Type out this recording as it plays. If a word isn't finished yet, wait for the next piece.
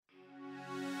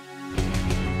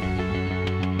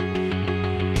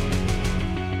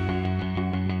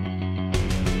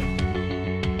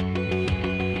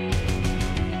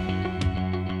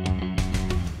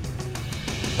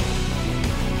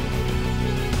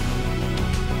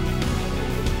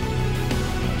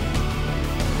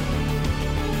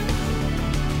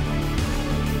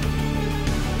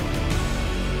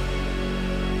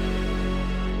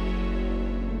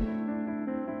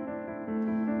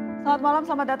Selamat malam,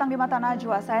 selamat datang di Mata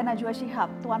Najwa. Saya Najwa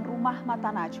Shihab, tuan rumah Mata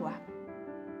Najwa.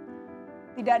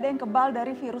 Tidak ada yang kebal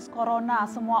dari virus corona.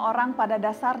 Semua orang pada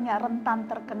dasarnya rentan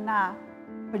terkena.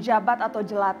 Pejabat atau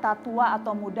jelata, tua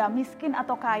atau muda, miskin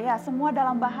atau kaya, semua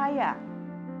dalam bahaya.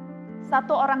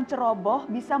 Satu orang ceroboh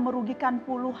bisa merugikan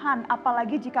puluhan,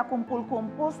 apalagi jika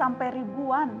kumpul-kumpul sampai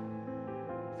ribuan.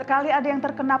 Sekali ada yang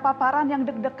terkena paparan, yang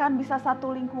deg-degan bisa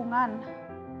satu lingkungan.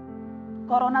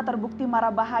 Corona terbukti mara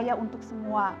bahaya untuk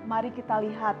semua. Mari kita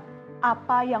lihat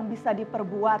apa yang bisa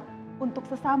diperbuat untuk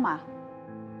sesama.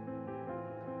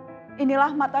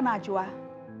 Inilah Mata Najwa.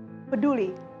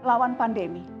 Peduli, lawan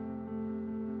pandemi.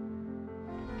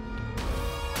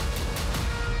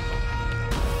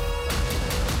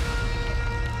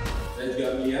 Saya juga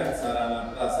melihat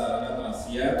sarana-prasarana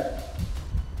pasien,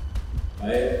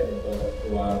 baik untuk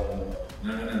ruang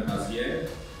penanganan pasien,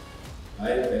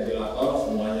 baik ventilator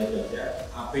semuanya sudah siap,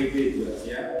 APD juga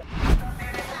siap.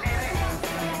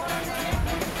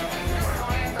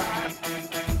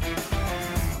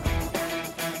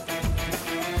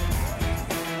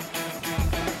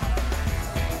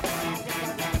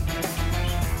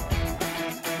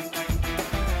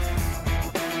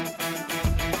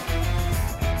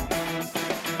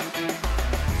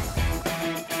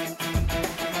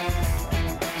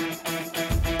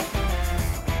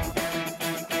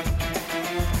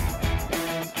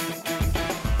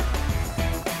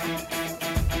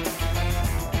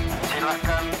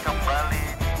 Silakan kembali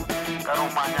ke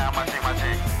rumahnya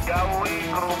masing-masing. Jauhi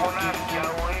kerumunan,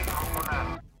 jauhi kerumunan.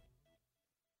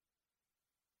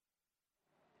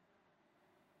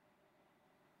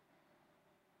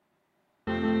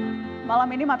 Malam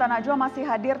ini Mata Najwa masih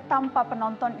hadir tanpa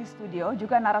penonton di studio,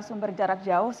 juga narasumber jarak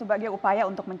jauh sebagai upaya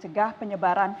untuk mencegah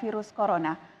penyebaran virus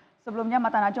corona. Sebelumnya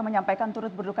Mata Najwa menyampaikan turut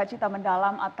berduka cita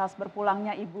mendalam atas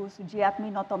berpulangnya Ibu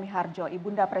Sujiatmi Notomiharjo,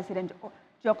 Ibunda Presiden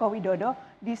Joko Widodo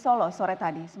di Solo sore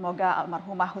tadi. Semoga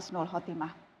almarhumah husnul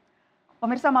khotimah.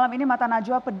 Pemirsa, malam ini Mata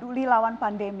Najwa peduli lawan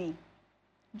pandemi.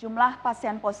 Jumlah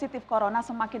pasien positif corona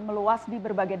semakin meluas di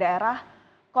berbagai daerah,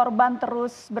 korban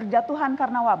terus berjatuhan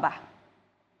karena wabah.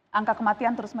 Angka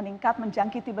kematian terus meningkat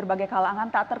menjangkiti berbagai kalangan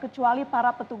tak terkecuali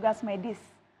para petugas medis.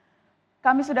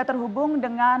 Kami sudah terhubung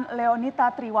dengan Leonita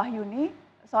Triwachyuni,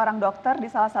 seorang dokter di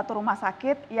salah satu rumah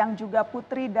sakit yang juga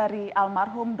putri dari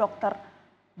almarhum dokter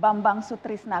Bambang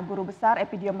Sutrisna, guru besar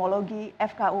epidemiologi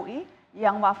FKUI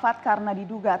yang wafat karena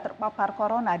diduga terpapar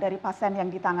corona dari pasien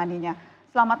yang ditanganinya.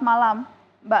 Selamat malam,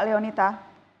 Mbak Leonita.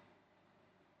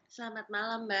 Selamat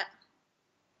malam, Mbak.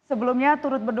 Sebelumnya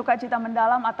turut berduka cita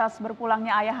mendalam atas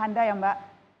berpulangnya ayahanda ya, Mbak.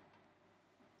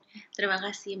 Terima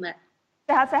kasih, Mbak.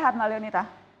 Sehat-sehat, Mbak Leonita?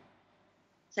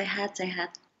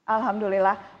 Sehat-sehat.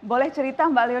 Alhamdulillah. Boleh cerita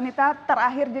Mbak Leonita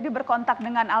terakhir jadi berkontak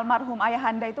dengan almarhum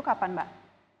ayahanda itu kapan, Mbak?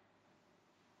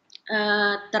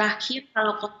 Terakhir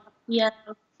kalau kontak via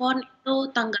telepon itu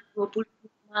tanggal 20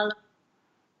 malam.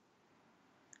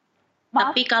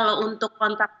 Maaf, Tapi kalau untuk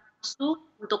kontak langsung,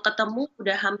 untuk ketemu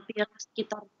udah hampir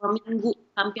sekitar 2 minggu.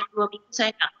 Hampir 2 minggu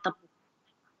saya nggak ketemu.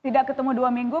 tidak ketemu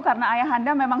 2 minggu karena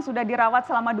ayahanda memang sudah dirawat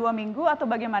selama 2 minggu atau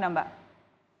bagaimana, Mbak?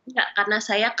 Enggak, karena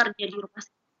saya kerja di rumah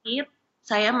sakit,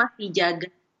 saya masih jaga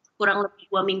kurang lebih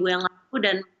 2 minggu yang lalu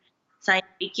dan saya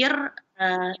pikir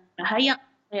bahaya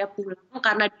saya pulang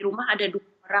karena di rumah ada 2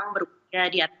 orang berusia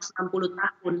di atas 60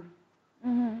 tahun.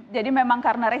 Jadi memang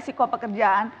karena resiko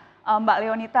pekerjaan Mbak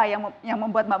Leonita yang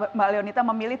membuat Mbak Leonita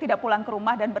memilih tidak pulang ke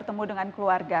rumah dan bertemu dengan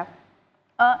keluarga.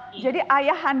 Jadi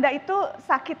ayahanda itu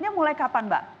sakitnya mulai kapan,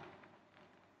 Mbak?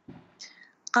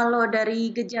 Kalau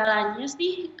dari gejalanya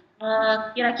sih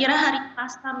kira-kira hari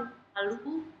Selasa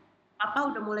lalu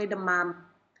papa udah mulai demam.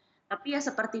 Tapi ya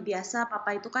seperti biasa,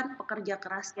 papa itu kan pekerja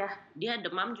keras ya. Dia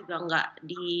demam juga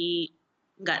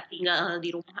nggak tinggal di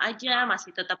rumah aja,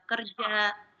 masih tetap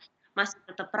kerja, masih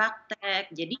tetap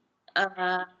praktek. Jadi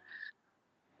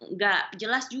nggak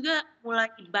jelas juga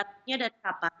mulai batuknya dari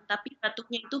kapan. Tapi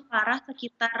batuknya itu parah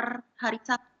sekitar hari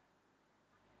Sabtu.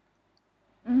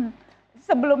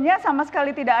 Sebelumnya sama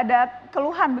sekali tidak ada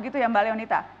keluhan begitu ya Mbak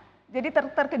Leonita? Jadi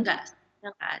terkejut.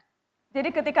 Enggak ada. Jadi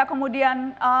ketika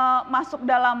kemudian masuk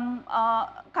dalam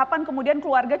kapan kemudian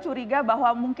keluarga curiga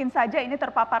bahwa mungkin saja ini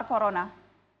terpapar corona?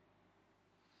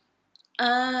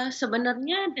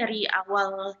 Sebenarnya dari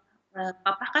awal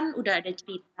papa kan udah ada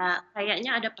cerita,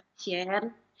 kayaknya ada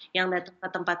pasien yang datang ke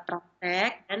tempat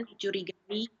praktek dan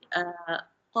dicurigai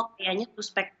kok kayaknya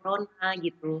suspek corona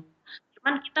gitu.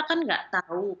 Cuman kita kan nggak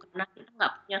tahu karena kita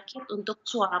nggak punya kit untuk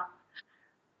swab.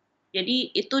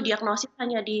 Jadi itu diagnosis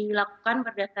hanya dilakukan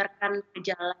berdasarkan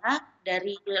gejala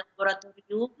dari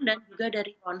laboratorium dan juga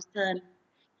dari ronsen.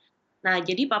 Nah,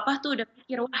 jadi papa tuh udah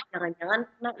pikir, wah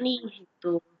jangan-jangan kena nih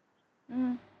gitu.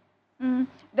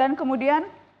 Dan kemudian,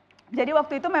 jadi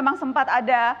waktu itu memang sempat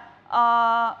ada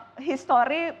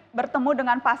histori bertemu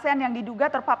dengan pasien yang diduga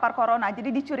terpapar corona. Jadi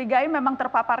dicurigai memang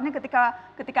terpaparnya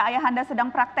ketika ayahanda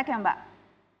sedang praktek ya, Mbak?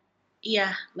 Iya,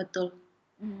 betul.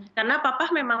 Karena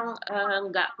papa memang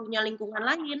nggak punya lingkungan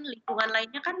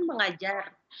lainnya kan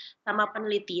mengajar sama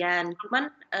penelitian. Cuman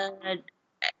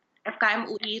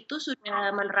FKM UI itu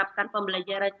sudah menerapkan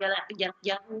pembelajaran jarak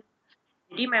jauh.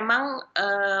 Jadi memang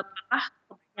papa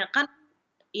kebanyakan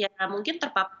ya mungkin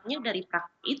terpaparnya dari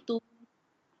praktek itu.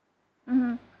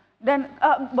 Dan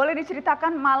boleh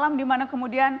diceritakan malam di mana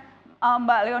kemudian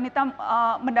Mbak Leonita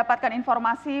mendapatkan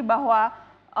informasi bahwa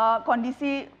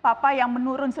kondisi papa yang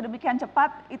menurun sedemikian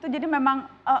cepat, itu jadi memang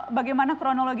bagaimana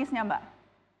kronologisnya, Mbak?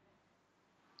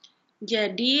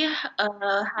 Jadi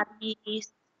hari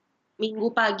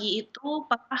Minggu pagi itu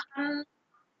papa kan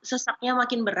sesaknya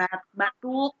makin berat,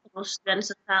 batuk terus dan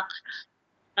sesak.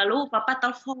 Lalu papa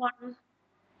telepon.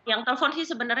 Yang telepon sih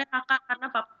sebenarnya kakak karena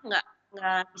papa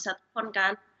nggak bisa telepon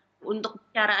kan. Untuk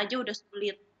bicara aja udah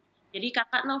sulit. Jadi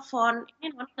kakak nelfon,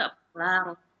 ini Noni nggak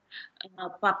pulang.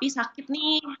 Papi sakit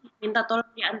nih, minta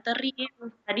tolong dianterin.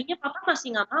 Tadinya papa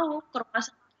masih nggak mau ke rumah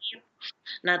sakit.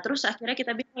 Nah terus akhirnya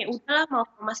kita bilang ya udahlah mau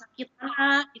ke rumah sakit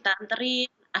lah, kita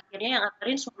anterin. Akhirnya yang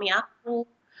anterin suami aku.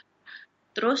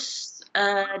 Terus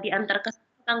diantar ke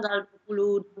tanggal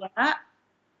 22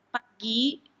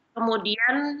 pagi,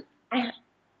 kemudian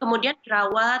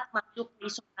dirawat, masuk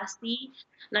isolasi.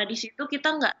 Nah di situ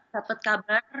kita nggak dapat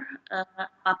kabar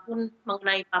apapun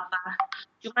mengenai papa.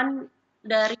 Cuman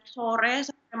dari sore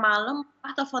sampai malam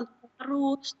papa telepon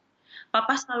terus.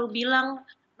 Papa selalu bilang,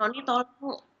 Noni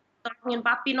tolongin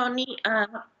papi Noni,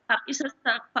 papi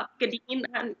sesak, papi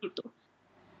kedinginan gitu.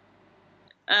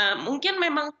 Mungkin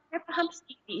memang saya paham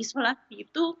sih di isolasi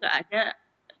itu nggak ada.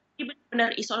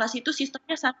 Benar isolasi itu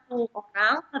sistemnya satu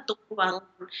orang satu ruangan,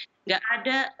 nggak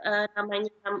ada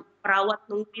namanya perawat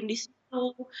nungguin di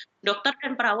situ. Dokter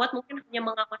dan perawat mungkin hanya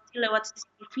mengawasi lewat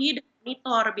CCTV dan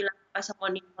monitor, bilang pasang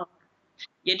monitor.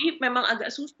 Jadi memang agak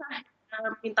susah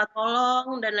minta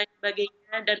tolong dan lain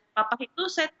sebagainya. Dan papa itu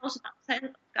saya tahu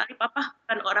sekali papa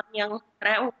bukan orang yang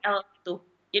rewel gitu.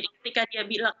 Jadi ketika dia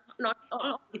bilang no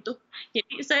tolong gitu,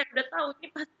 jadi saya udah tahu ini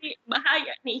pasti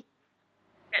bahaya nih.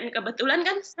 Dan kebetulan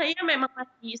kan saya memang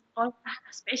masih sekolah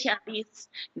spesialis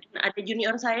dan ada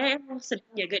junior saya yang sedang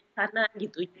jaga di sana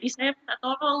gitu. Jadi saya minta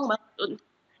tolong banget untuk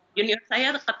junior saya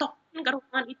ketokin ke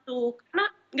ruangan itu karena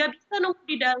nggak bisa nunggu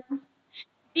di dalam.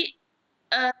 Jadi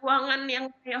ruangan yang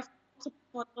saya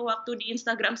foto waktu di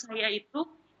Instagram saya itu,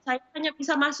 saya hanya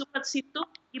bisa masuk ke situ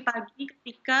di pagi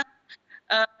ketika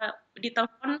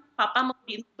ditelepon papa mau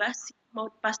diintubasi, mau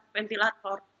dipasang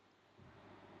ventilator.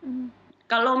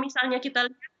 Kalau misalnya kita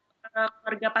lihat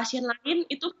keluarga pasien lain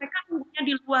itu mereka nunggunya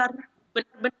di luar,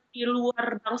 benar-benar di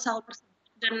luar bangsal tersebut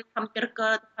dan hampir ke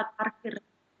tempat parkir.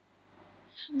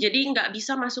 Jadi nggak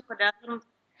bisa masuk ke dalam.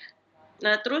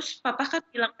 Nah terus papa kan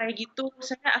bilang kayak gitu,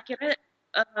 saya akhirnya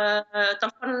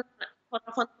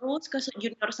telepon terus ke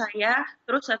junior saya,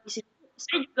 terus habis itu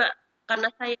saya juga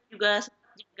karena saya juga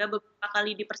juga beberapa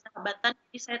kali di Persahabatan,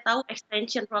 jadi saya tahu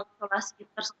extension ruang isolasi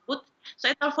tersebut,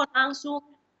 saya telepon langsung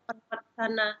ke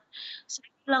sana.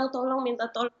 Saya bilang minta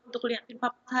tolong untuk liatin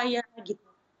papa saya gitu.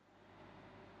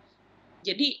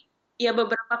 Jadi ya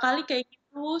beberapa kali kayak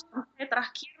gitu sampai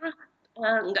terakhir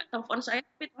nggak telepon saya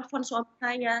tapi telepon suami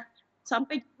saya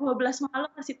sampai 12 malam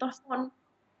masih telepon,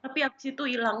 tapi habis itu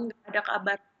hilang nggak ada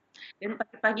kabar. Dan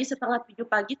pagi-pagi setengah 7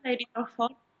 pagi saya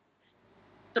ditelepon.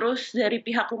 Terus dari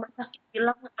pihak rumah sakit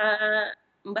bilang,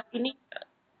 Mbak ini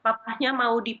papahnya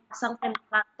mau dipasang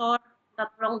ventilator, kita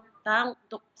tolong datang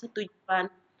untuk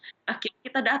persetujuan. Akhirnya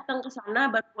kita datang ke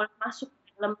sana baru boleh masuk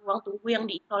ke dalam ruang tunggu yang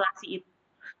diisolasi itu.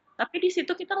 Tapi di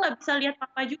situ kita nggak bisa lihat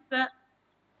papa juga,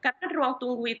 karena ruang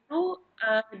tunggu itu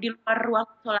di luar ruang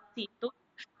isolasi itu.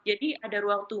 Jadi ada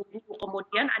ruang tunggu,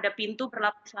 kemudian ada pintu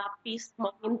berlapis-lapis,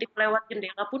 mau ngintip lewat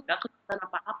jendela pun nggak kelihatan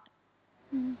apa-apa.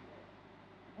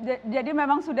 Jadi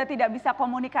memang sudah tidak bisa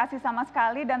komunikasi sama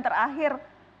sekali dan terakhir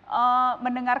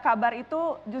mendengar kabar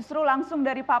itu justru langsung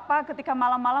dari papa ketika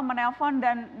malam-malam menelpon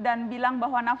dan bilang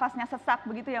bahwa nafasnya sesak,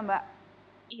 begitu ya Mbak?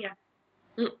 Iya.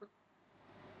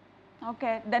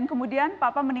 Oke, dan kemudian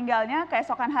papa meninggalnya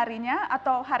keesokan harinya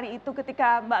atau hari itu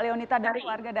ketika Mbak Leonita dan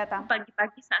keluarga datang?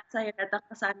 Pagi-pagi saat saya datang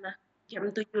ke sana, jam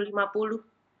 7.50.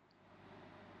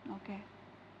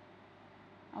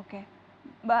 Oke.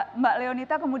 Mbak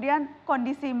Leonita, kemudian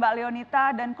kondisi Mbak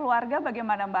Leonita dan keluarga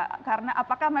bagaimana Mbak? Karena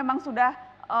apakah memang sudah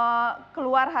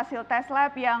keluar hasil tes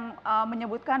lab yang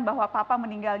menyebutkan bahwa papa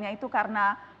meninggalnya itu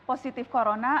karena positif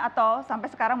corona atau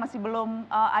sampai sekarang masih belum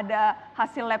ada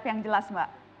hasil lab yang jelas Mbak?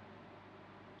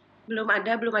 belum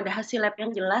ada hasil lab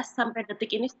yang jelas, sampai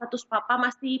detik ini status papa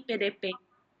masih PDP.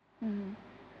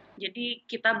 Jadi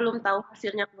kita belum tahu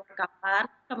hasilnya keluar kapan.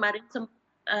 Kemarin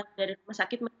dari rumah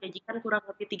sakit menjanjikan kurang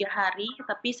lebih 3 hari,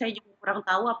 tapi saya juga kurang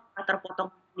tahu apakah terpotong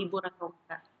libur atau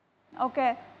enggak.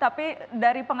 Oke, tapi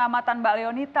dari pengamatan Mbak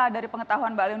Leonita, dari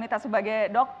pengetahuan Mbak Leonita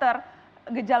sebagai dokter,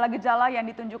 gejala-gejala yang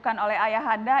ditunjukkan oleh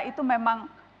ayahanda itu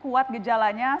memang kuat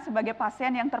gejalanya sebagai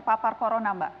pasien yang terpapar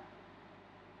corona, Mbak?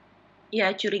 Ya,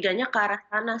 curiganya ke arah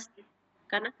sana sih.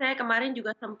 Karena saya kemarin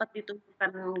juga sempat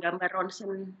ditunjukkan gambar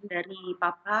ronsen dari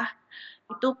papa,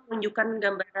 itu menunjukkan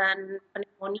gambaran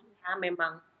pneumonia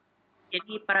memang.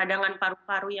 Jadi peradangan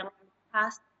paru-paru yang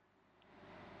khas.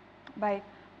 Baik,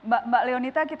 Mbak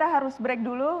Leonita, kita harus break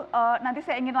dulu. Nanti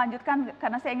saya ingin lanjutkan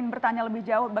karena saya ingin bertanya lebih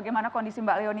jauh bagaimana kondisi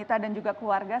Mbak Leonita dan juga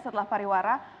keluarga setelah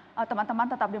pariwara. Teman-teman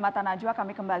tetap di Mata Najwa,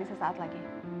 kami kembali sesaat lagi.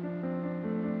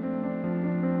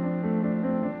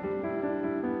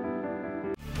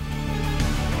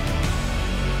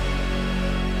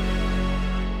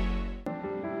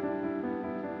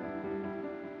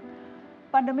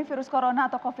 Pandemi virus corona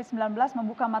atau COVID-19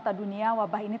 membuka mata dunia.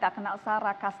 Wabah ini tak kenal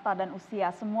sara, kasta, dan usia.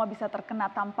 Semua bisa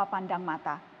terkena tanpa pandang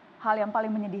mata. Hal yang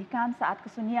paling menyedihkan saat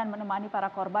kesunyian menemani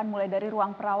para korban mulai dari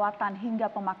ruang perawatan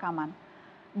hingga pemakaman.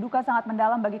 Duka sangat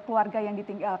mendalam bagi keluarga yang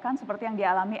ditinggalkan seperti yang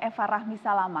dialami Eva Rahmi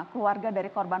Salama, keluarga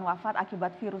dari korban wafat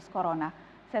akibat virus corona.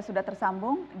 Saya sudah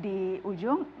tersambung di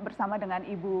ujung bersama dengan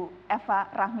Ibu Eva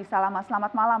Rahmi Salama.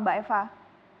 Selamat malam, Mbak Eva.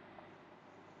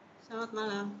 Selamat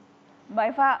malam. Mbak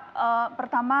Eva,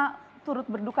 pertama turut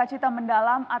berduka cita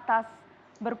mendalam atas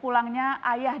berpulangnya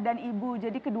ayah dan ibu.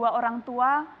 Jadi kedua orang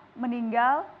tua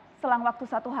meninggal selang waktu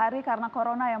 1 hari karena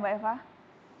corona ya Mbak Eva?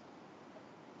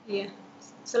 Iya,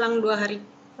 selang 2 hari.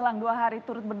 Selang 2 hari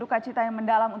turut berduka cita yang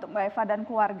mendalam untuk Mbak Eva dan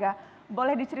keluarga.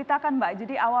 Boleh diceritakan Mbak,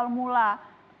 jadi awal mula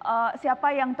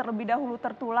siapa yang terlebih dahulu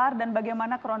tertular dan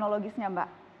bagaimana kronologisnya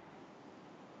Mbak?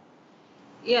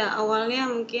 Ya, awalnya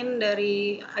mungkin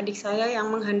dari adik saya yang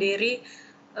menghadiri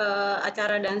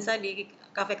acara dansa di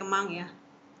Kafe Kemang ya.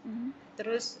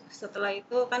 Terus setelah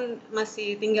itu kan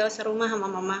masih tinggal serumah sama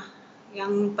mama.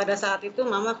 Yang pada saat itu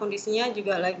mama kondisinya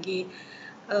juga lagi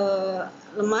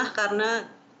lemah karena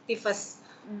tifus.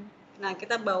 Nah,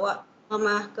 kita bawa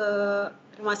mama ke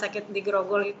rumah sakit di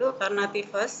Grogol itu karena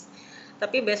tifus.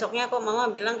 Tapi besoknya kok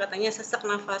mama bilang katanya sesak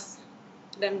nafas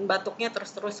dan batuknya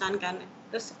terus-terusan kan.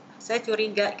 Terus saya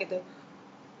curiga gitu,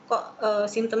 kok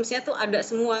simptomnya tuh ada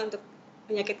semua untuk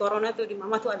penyakit corona tuh di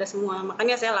mama tuh ada semua.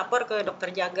 Makanya saya lapor ke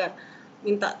dokter jaga,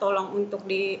 minta tolong untuk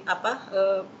di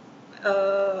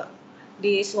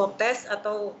swab test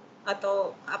atau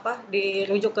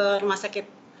dirujuk ke rumah sakit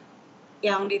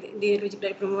yang dirujuk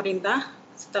dari pemerintah.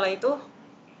 Setelah itu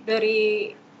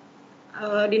dari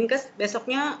Dinkes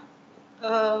besoknya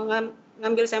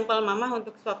ngambil sampel mama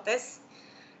untuk swab test.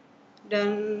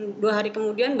 Dan 2 hari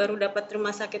kemudian baru dapat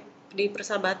rumah sakit di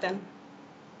Persahabatan.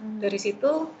 Dari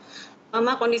situ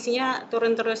mama kondisinya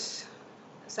turun terus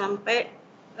sampai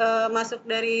masuk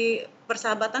dari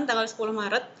Persahabatan tanggal 10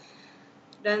 Maret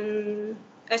dan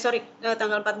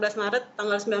tanggal 14 Maret,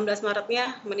 tanggal 19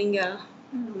 Maretnya meninggal.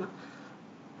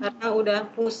 Karena udah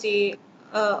fungsi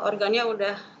organnya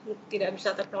udah tidak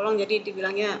bisa tertolong, jadi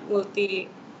dibilangnya multi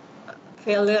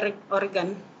failure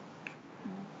organ.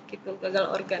 Gitu, gagal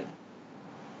organ.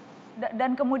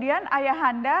 Dan kemudian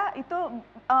ayahanda itu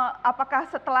apakah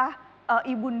setelah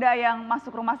ibunda yang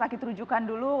masuk rumah sakit rujukan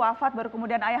dulu wafat baru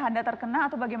kemudian ayahanda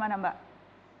terkena atau bagaimana Mbak?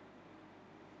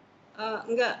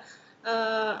 Enggak,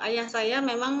 ayah saya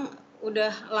memang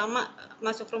udah lama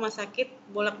masuk rumah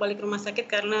sakit, bolak-balik rumah sakit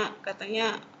karena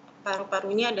katanya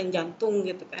paru-parunya dan jantung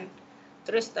gitu kan.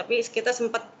 Terus tapi kita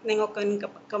sempat nengokin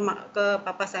ke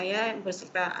papa saya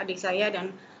beserta adik saya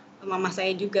dan mama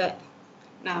saya juga.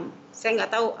 Nah, saya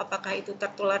nggak tahu apakah itu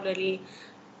tertular dari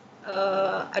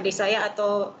adik saya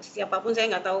atau siapapun,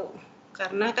 saya nggak tahu.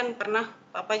 Karena kan pernah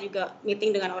papa juga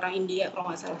meeting dengan orang India,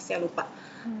 kalau nggak salah, saya lupa.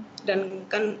 Dan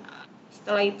kan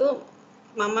setelah itu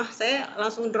mama saya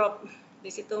langsung drop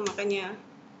di situ, makanya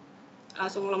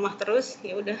langsung lemah terus,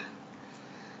 ya udah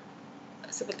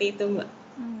seperti itu Mbak.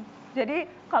 Jadi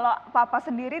kalau papa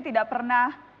sendiri tidak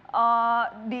pernah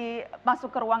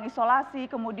masuk ke ruang isolasi,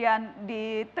 kemudian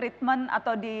di treatment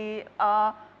atau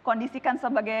dikondisikan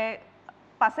sebagai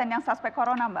pasien yang suspek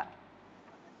corona, Mbak?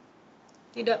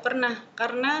 Tidak pernah,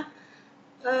 karena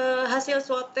hasil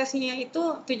swab testnya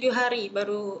itu 7 hari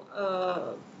baru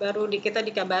kita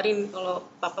dikabarin kalau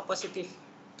papa positif.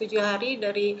 7 hari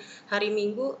dari hari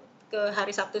Minggu ke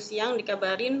hari Sabtu siang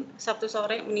dikabarin, Sabtu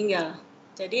sore meninggal.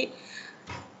 Jadi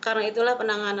karena itulah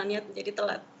penanganannya jadi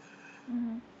telat.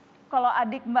 Kalau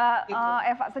adik Mbak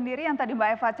Eva sendiri yang tadi Mbak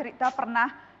Eva cerita pernah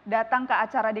datang ke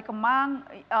acara di Kemang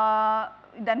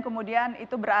dan kemudian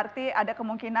itu berarti ada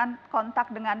kemungkinan kontak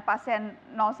dengan pasien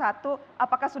 01.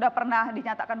 Apakah sudah pernah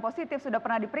dinyatakan positif, sudah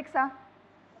pernah diperiksa?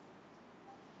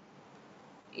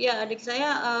 Ya, adik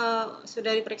saya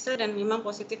sudah diperiksa dan memang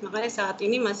positif, makanya saat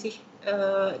ini masih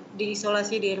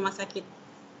diisolasi di rumah sakit.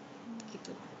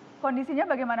 Gitu. Kondisinya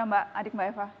bagaimana adik Mbak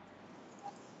Eva?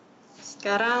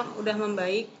 Sekarang udah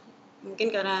membaik,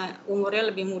 mungkin karena umurnya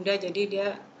lebih muda jadi dia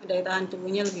daya tahan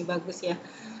tubuhnya lebih bagus ya.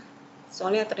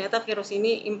 Soalnya ternyata virus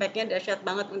ini impact-nya dahsyat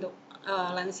banget untuk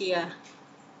lansia.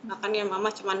 Makanya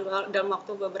mama cuman dalam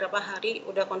waktu beberapa hari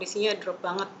udah kondisinya drop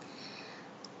banget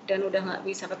dan udah nggak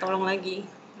bisa ketolong lagi.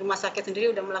 Rumah sakit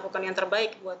sendiri udah melakukan yang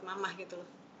terbaik buat mama gitu loh.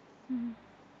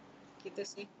 Gitu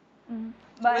sih.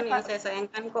 Cuman yang saya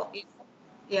sayangkan kok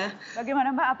ya.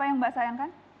 Bagaimana Mbak? Apa yang Mbak sayangkan?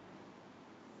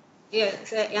 Iya,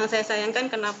 yang saya sayangkan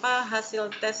kenapa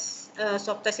hasil tes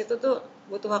swab tes itu tuh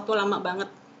butuh waktu lama banget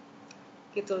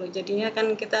gitu loh. Jadinya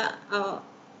kan kita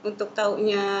untuk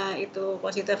taunya itu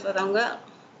positif atau enggak,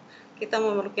 kita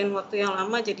memerlukan waktu yang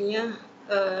lama, jadinya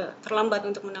terlambat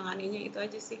untuk menanganinya, itu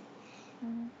aja sih.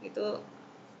 Itu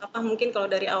apa mungkin kalau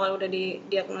dari awal udah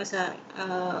didiagnosa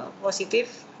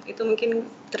positif, itu mungkin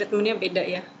treatmentnya beda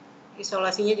ya,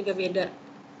 isolasinya juga beda.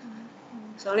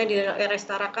 Soalnya di RS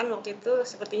Tarakan waktu itu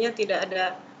sepertinya tidak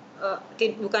ada,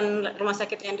 bukan rumah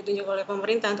sakit yang ditunjuk oleh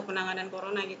pemerintah untuk penanganan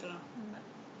corona gitu loh.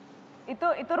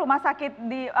 Itu rumah sakit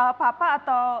di Papa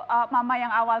atau Mama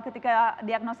yang awal ketika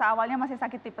diagnosa awalnya masih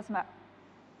sakit tipes, Mbak?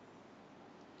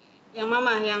 Yang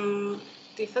Mama, yang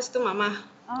tifus tuh Mama.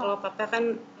 Kalau Papa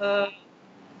kan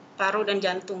paru dan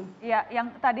jantung. Iya, yang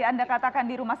tadi Anda katakan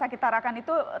di rumah sakit Tarakan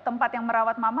itu tempat yang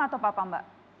merawat Mama atau Papa, Mbak?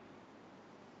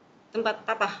 Tempat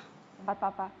Papa. Tempat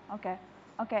Papa, oke.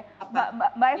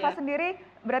 Mbak Eva sendiri,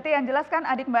 berarti yang jelas kan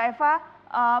adik Mbak Eva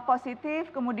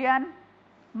positif, kemudian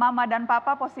Mama dan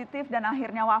Papa positif dan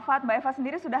akhirnya wafat. Mbak Eva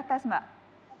sendiri sudah tes, Mbak?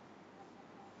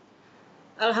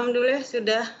 Alhamdulillah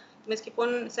sudah,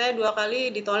 meskipun saya 2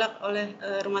 kali ditolak oleh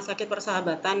Rumah Sakit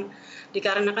Persahabatan,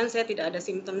 dikarenakan saya tidak ada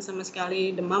simptom sama sekali,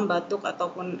 demam, batuk,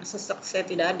 ataupun sesek, saya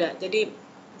tidak ada. Jadi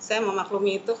saya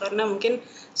memaklumi itu karena mungkin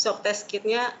swab test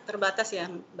kitnya terbatas ya,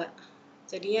 Mbak.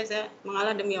 Jadinya saya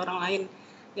mengalah demi orang lain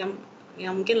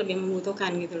yang mungkin lebih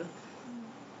membutuhkan gitu loh.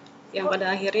 Yang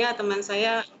pada akhirnya teman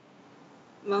saya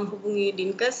menghubungi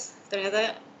Dinkes,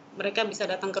 ternyata mereka bisa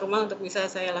datang ke rumah untuk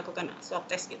bisa saya lakukan swab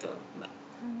test gitu, Mbak.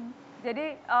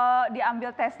 Jadi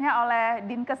diambil tesnya oleh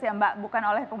Dinkes ya, Mbak, bukan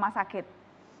oleh rumah sakit?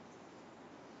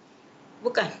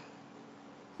 Bukan.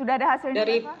 Sudah ada hasilnya,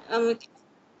 dari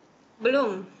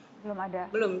belum ada.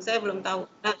 Saya belum tahu.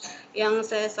 Nah, yang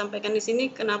saya sampaikan di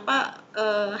sini kenapa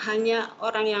hanya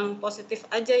orang yang positif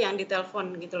aja yang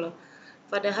ditelepon gitu loh.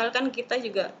 Padahal kan kita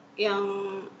juga yang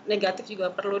negatif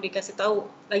juga perlu dikasih tahu.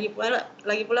 Lagi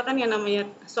pula kan yang namanya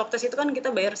swab test itu kan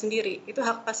kita bayar sendiri. Itu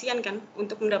hak pasien kan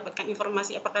untuk mendapatkan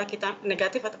informasi apakah kita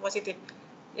negatif atau positif.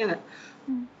 Ya nggak?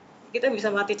 Kita bisa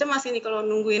mati cemas ini kalau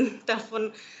nungguin telepon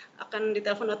akan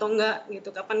ditelepon atau enggak gitu.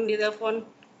 Kapan ditelepon?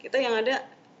 Kita yang ada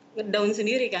ngedown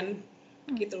sendiri kan.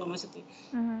 Gitu loh maksudnya.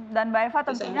 Dan Mbak Eva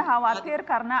tentunya khawatir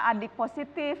karena adik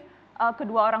positif,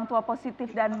 kedua orang tua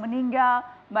positif dan meninggal.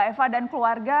 Mbak Eva dan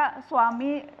keluarga,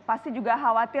 suami pasti juga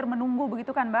khawatir menunggu,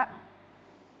 begitu kan Mbak?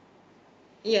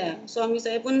 Iya, suami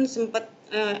saya pun sempat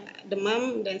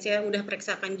demam dan saya udah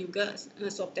periksakan juga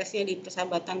swab testnya di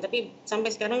Persahabatan, tapi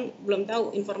sampai sekarang belum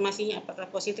tahu informasinya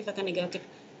apakah positif atau negatif,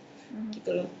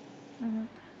 gitu loh.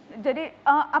 Jadi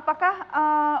apakah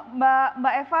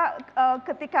Mbak Eva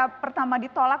ketika pertama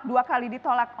ditolak, 2 kali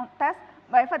ditolak tes,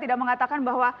 Mbak Eva tidak mengatakan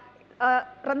bahwa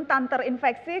rentan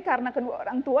terinfeksi karena kedua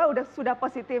orang tua sudah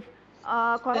positif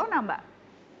corona, Mbak?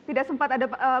 Tidak sempat ada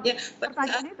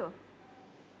pertanyaan itu?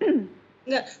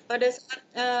 Enggak, pada saat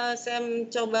saya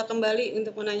mencoba kembali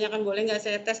untuk menanyakan boleh nggak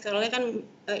saya tes, karena kan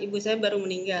ibu saya baru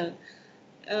meninggal.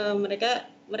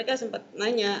 Mereka sempat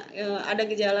nanya ada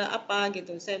gejala apa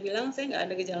gitu. Saya bilang saya nggak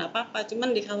ada gejala apa-apa,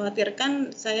 cuman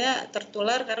dikhawatirkan saya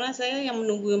tertular karena saya yang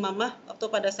menunggu mama waktu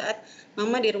pada saat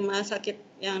mama di rumah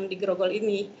sakit yang di Grogol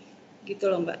ini,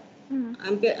 gitu loh Mbak.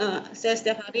 Hampir saya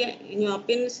setiap hari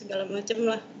nyuapin segala macam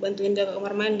lah, bantuin dia ke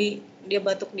kamar mandi, dia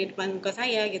batuk di depan muka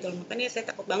saya gitu loh. Makanya saya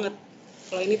takut banget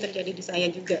kalau ini terjadi di saya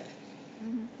juga.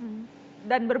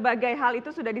 Dan berbagai hal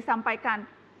itu sudah disampaikan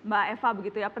Mbak Eva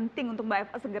begitu ya, penting untuk Mbak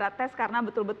Eva segera tes karena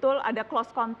betul-betul ada close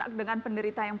contact dengan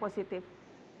penderita yang positif.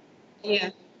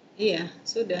 Iya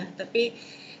sudah, tapi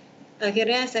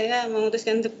akhirnya saya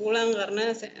memutuskan untuk pulang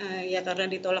karena karena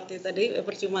ditolak tadi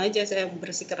percuma aja, saya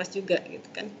bersikeras juga gitu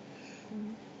kan.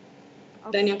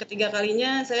 Dan yang ketiga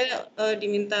kalinya saya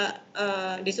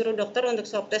disuruh dokter untuk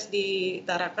swab tes di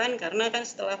Tarakan, karena kan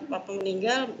setelah papa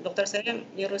meninggal, dokter saya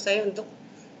nyuruh saya untuk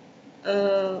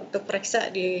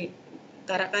periksa di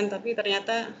Tarakan, tapi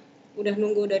ternyata udah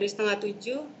nunggu dari setengah 6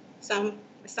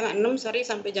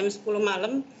 sampai jam 10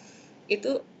 malam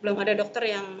itu belum ada dokter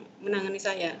yang menangani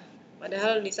saya.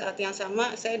 Padahal di saat yang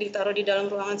sama saya ditaruh di dalam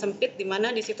ruangan sempit, di mana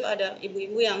di situ ada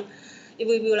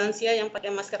ibu-ibu lansia yang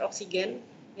pakai masker oksigen,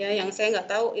 ya, yang saya nggak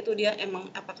tahu itu dia emang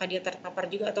apakah dia terpapar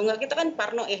juga atau enggak. Kita kan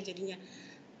parno ya jadinya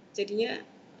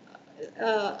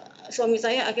suami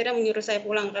saya akhirnya menyuruh saya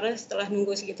pulang, karena setelah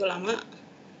nunggu segitu lama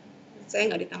saya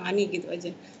nggak ditangani gitu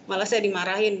aja, malah saya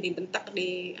dimarahin, dibentak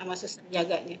sama suster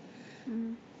jaganya.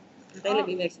 Saya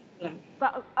lebih baik pulang.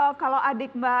 Kalau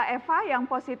adik Mbak Eva yang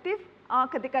positif,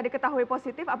 ketika diketahui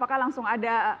positif, apakah langsung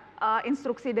ada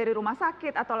instruksi dari rumah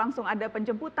sakit atau langsung ada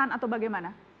penjemputan atau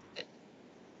bagaimana?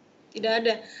 Tidak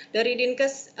ada. Dari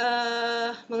Dinkes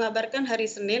mengabarkan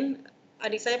hari Senin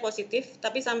adik saya positif,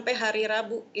 tapi sampai hari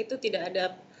Rabu itu tidak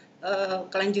ada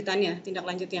tindak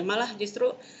lanjutnya. Malah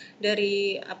justru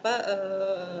dari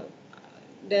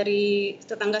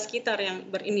tetangga sekitar yang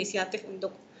berinisiatif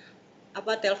untuk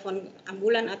telepon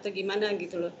ambulan atau gimana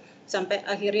gitu loh, sampai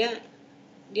akhirnya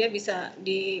dia bisa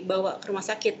dibawa ke rumah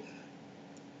sakit.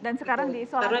 Dan sekarang gitu.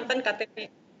 diisolasi? Karena kan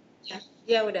KTP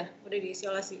ya udah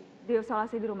diisolasi.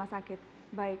 Diisolasi di rumah sakit.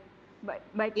 Baik.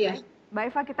 Iya. Mbak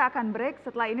Eva, kita akan break.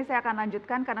 Setelah ini saya akan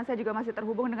lanjutkan karena saya juga masih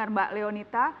terhubung dengan Mbak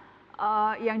Leonita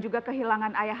yang juga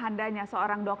kehilangan ayahandanya,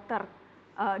 seorang dokter,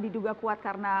 diduga kuat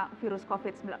karena virus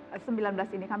COVID-19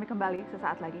 ini. Kami kembali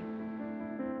sesaat lagi.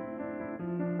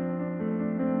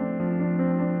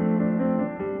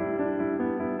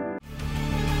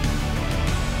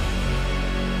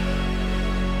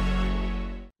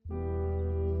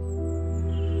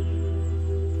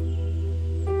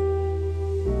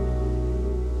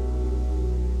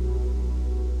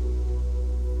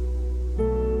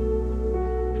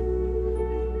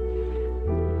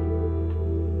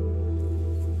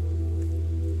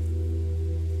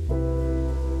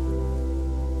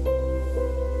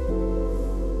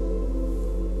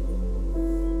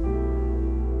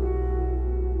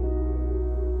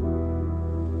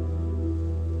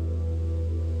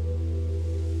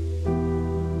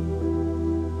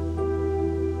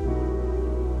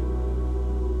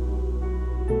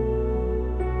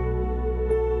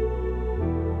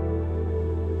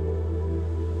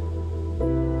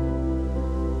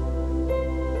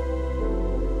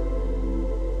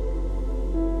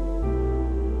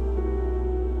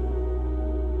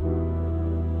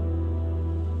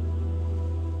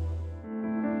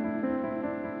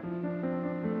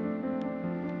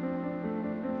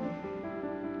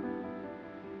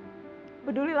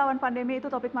 Peduli lawan pandemi itu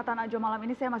topik mata Najwa malam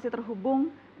ini. Saya masih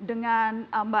terhubung dengan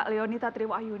Mbak Leonita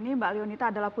Triwachyuni. Mbak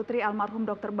Leonita adalah putri almarhum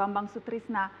dokter Bambang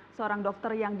Sutrisna, seorang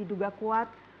dokter yang diduga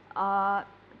kuat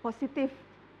positif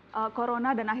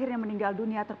corona dan akhirnya meninggal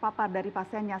dunia terpapar dari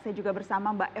pasiennya. Saya juga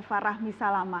bersama Mbak Eva Rahmi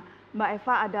Salama. Mbak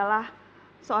Eva adalah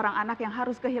seorang anak yang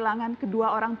harus kehilangan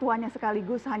kedua orang tuanya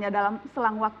sekaligus hanya dalam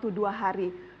selang waktu 2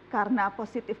 hari karena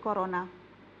positif corona.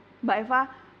 Mbak Eva,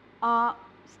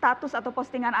 status atau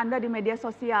postingan Anda di media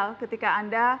sosial ketika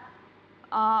Anda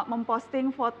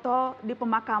memposting foto di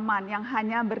pemakaman yang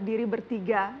hanya berdiri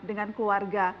bertiga dengan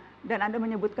keluarga, dan Anda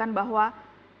menyebutkan bahwa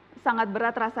sangat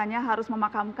berat rasanya harus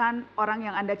memakamkan orang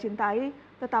yang Anda cintai,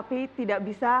 tetapi tidak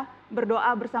bisa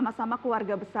berdoa bersama-sama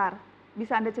keluarga besar.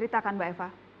 Bisa Anda ceritakan, Mbak Eva?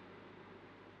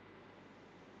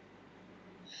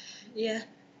 Iya,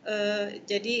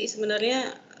 jadi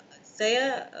sebenarnya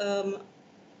saya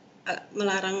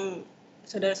melarang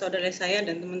saudara-saudara saya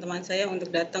dan teman-teman saya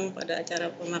untuk datang pada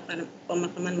acara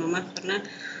pemakaman mama, karena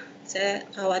saya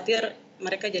khawatir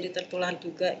mereka jadi tertular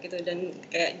juga gitu, dan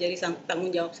kayak jadi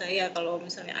tanggung jawab saya kalau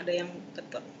misalnya ada yang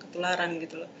ketularan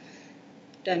gitu loh.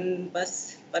 Dan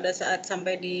pada saat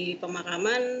sampai di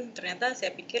pemakaman, ternyata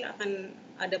saya pikir akan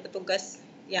ada petugas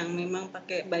yang memang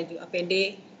pakai baju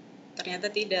APD, ternyata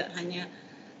tidak, hanya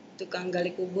tukang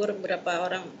gali kubur berapa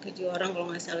orang, 7 orang kalau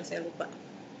nggak salah, saya lupa.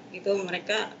 Itu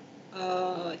mereka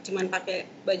cuman pakai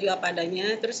baju apa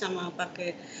adanya, terus sama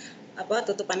pakai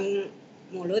tutupan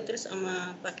mulut, terus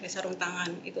sama pakai sarung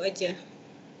tangan, itu aja.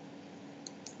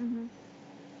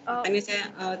 Makanya saya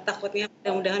takutnya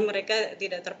mudah-mudahan mereka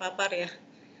tidak terpapar ya.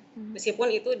 Meskipun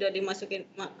itu udah dimasukin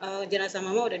jenazah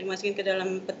mama udah dimasukin ke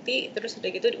dalam peti, terus udah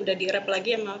gitu udah dirap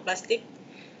lagi sama plastik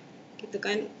gitu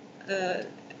kan.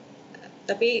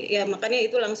 Tapi ya makanya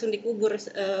itu langsung dikubur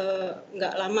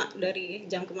nggak lama dari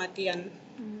jam kematian.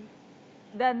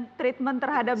 Dan treatment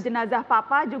terhadap jenazah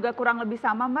papa juga kurang lebih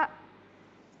sama, Mbak?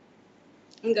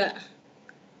 Enggak.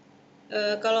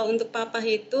 Kalau untuk papa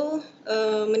itu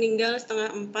meninggal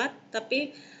 3:30,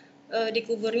 tapi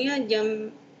dikuburnya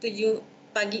jam 7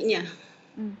 paginya.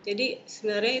 Jadi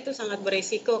sebenarnya itu sangat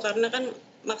beresiko karena kan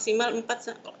maksimal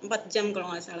 4 jam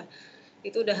kalau nggak salah.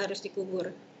 Itu udah harus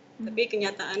dikubur. Tapi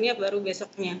kenyataannya baru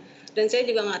besoknya. Dan saya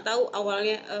juga nggak tahu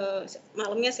awalnya,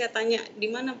 malamnya saya tanya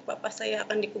di mana papa saya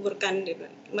akan dikuburkan.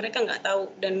 Mereka nggak tahu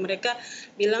dan mereka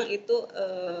bilang itu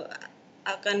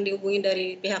akan dihubungi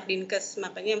dari pihak Dinkes,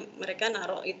 makanya mereka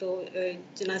naruh itu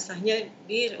jenazahnya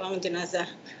di ruang jenazah.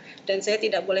 Dan saya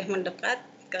tidak boleh mendekat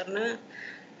karena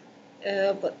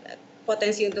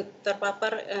potensi untuk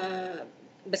terpapar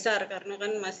besar karena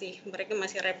kan mereka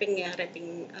masih wrapping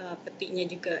petinya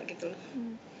juga gitu loh.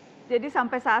 Jadi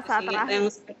sampai saat-saat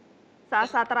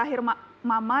terakhir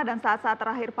mama dan saat-saat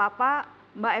terakhir papa,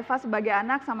 Mbak Eva sebagai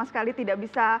anak sama sekali tidak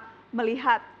bisa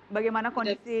melihat bagaimana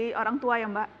kondisi orang tua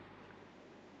ya Mbak?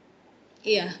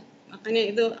 Iya, makanya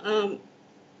itu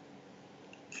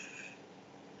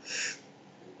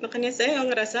makanya saya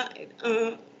ngerasa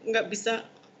nggak bisa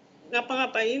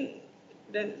ngapa-ngapain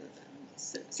dan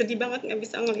sedih banget nggak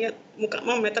bisa ngelihat muka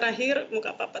mama terakhir,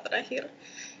 muka papa terakhir.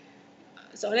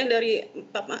 Soalnya dari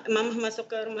mama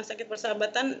masuk ke rumah sakit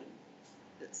Persahabatan,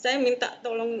 saya minta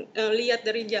tolong lihat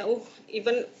dari jauh,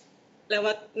 even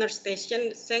lewat nurse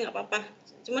station, saya nggak apa-apa.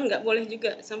 Cuman nggak boleh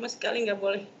juga, sama sekali nggak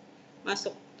boleh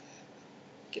masuk.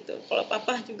 Gitu. Kalau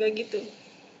papa juga gitu.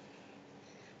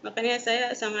 Makanya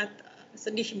saya sangat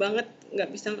sedih banget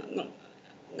nggak bisa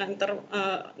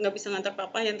ngantar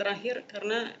papa yang terakhir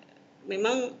karena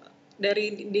memang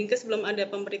dari Dinkes belum ada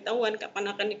pemberitahuan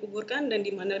kapan akan dikuburkan dan di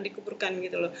mana dikuburkan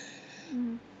gitu loh.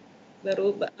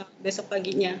 Baru besok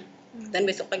paginya. Dan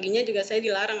besok paginya juga saya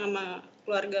dilarang sama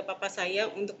keluarga papa saya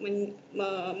untuk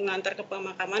mengantar ke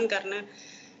pemakaman karena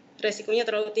resikonya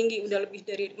terlalu tinggi, udah lebih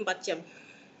dari 4 jam.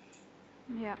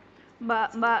 Ya,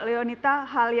 Mbak Leonita,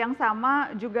 hal yang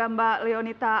sama juga Mbak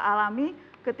Leonita alami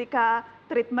ketika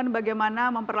treatment bagaimana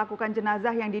memperlakukan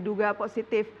jenazah yang diduga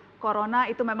positif corona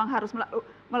itu memang harus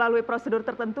melalui prosedur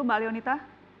tertentu, Mbak Leonita?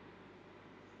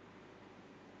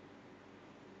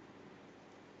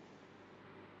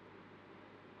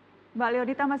 Mbak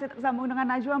Leonita masih tersambung dengan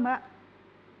Najwa, Mbak?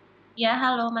 Ya,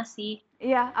 halo, masih.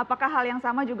 Iya, apakah hal yang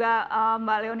sama juga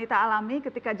Mbak Leonita alami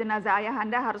ketika jenazah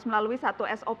ayahanda harus melalui satu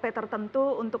SOP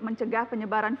tertentu untuk mencegah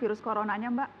penyebaran virus coronanya,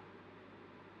 Mbak?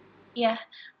 Iya,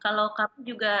 kalau kami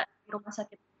juga di Rumah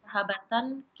Sakit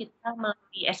Persahabatan, kita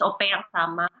melalui SOP yang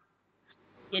sama.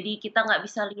 Jadi kita nggak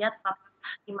bisa lihat papa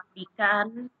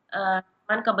dimandikan,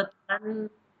 cuman kebetulan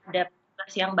ada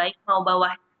petugas yang baik mau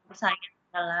bawa saya ke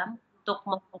dalam untuk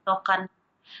memfotokan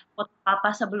foto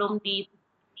papa sebelum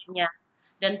ditutupinya.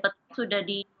 Dan peti sudah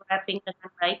di wrapping dengan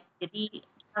baik, jadi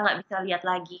kita nggak bisa lihat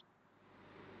lagi.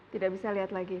 Tidak bisa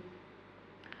lihat lagi.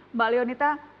 Mbak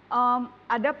Leonita,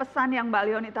 ada pesan yang Mbak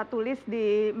Leonita tulis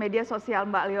di media sosial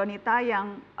Mbak Leonita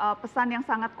yang pesan yang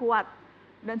sangat kuat.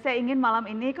 Dan saya ingin malam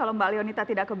ini kalau Mbak Leonita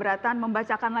tidak keberatan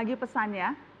membacakan lagi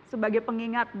pesannya sebagai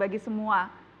pengingat bagi semua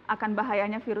akan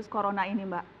bahayanya virus corona ini,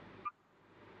 Mbak.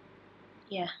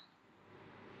 Ya.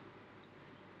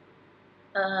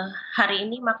 Hari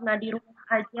ini makna di rumah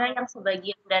aja yang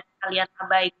sebagian dari kalian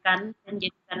abaikan dan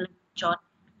jadikan lelucon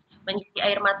menjadi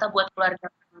air mata buat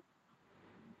keluarga kami.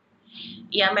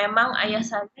 Ya memang ayah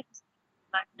saya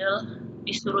bandel,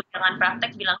 disuruh jangan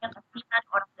praktek, bilangnya kasihan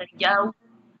orang dari jauh.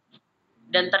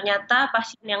 Dan ternyata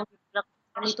pasien yang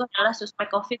dilakukan itu adalah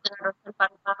suspek COVID dengan ronsen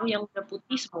paru-paru yang udah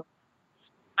putih semua.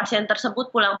 Pasien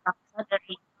tersebut pulang paksa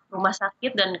dari rumah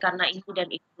sakit dan karena ini dan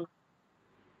itu.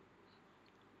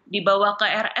 Dibawa ke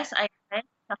RS, ayah saya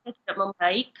sakit tidak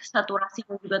membaik,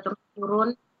 saturasinya juga terus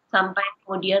turun, sampai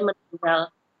kemudian meninggal.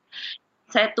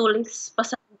 Saya tulis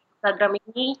pesan di Instagram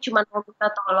ini cuma mau minta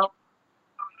tolong,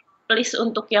 please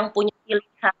untuk yang punya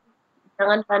pilihan,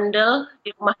 jangan bandel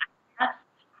di rumah aja,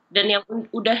 dan yang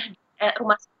udah di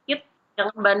rumah sakit,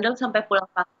 jangan bandel sampai pulang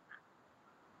paksa.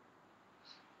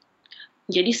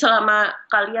 Jadi selama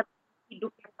kalian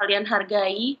hidup yang kalian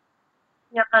hargai,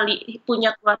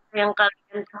 punya keluarga yang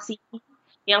kalian kasihi,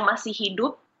 yang masih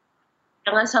hidup,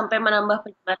 jangan sampai menambah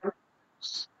penyebaran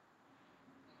virus.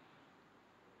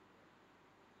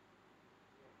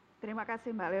 Terima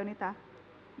kasih Mbak Leonita.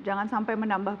 Jangan sampai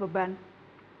menambah beban.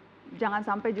 Jangan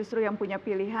sampai justru yang punya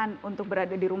pilihan untuk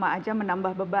berada di rumah aja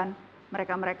menambah beban.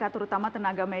 Mereka-mereka terutama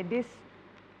tenaga medis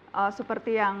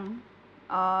seperti yang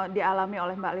dialami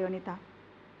oleh Mbak Leonita.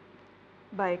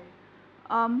 Baik.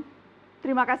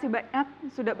 Terima kasih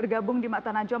banyak sudah bergabung di Mata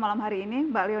Najwa malam hari ini,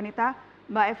 Mbak Leonita.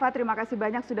 Mbak Eva, terima kasih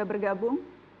banyak sudah bergabung.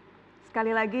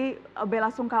 Sekali lagi, bela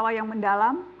sungkawa yang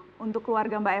mendalam untuk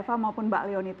keluarga Mbak Eva maupun Mbak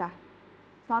Leonita.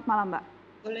 Selamat malam, Mbak.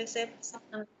 Boleh saya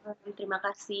Terima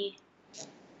kasih.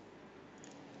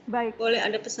 Baik, boleh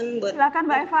ada pesan buat silakan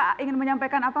Mbak Eva ingin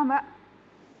menyampaikan apa Mbak?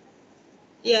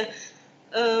 ya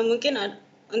mungkin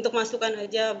untuk masukan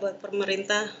aja buat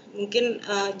pemerintah, mungkin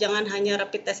jangan hanya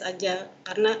rapid test aja,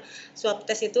 karena swab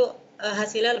test itu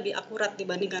hasilnya lebih akurat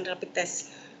dibandingkan rapid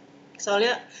test.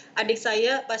 Soalnya adik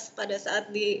saya pas pada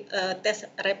saat di tes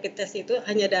rapid test itu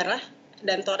hanya darah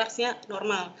dan toraksnya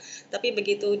normal, tapi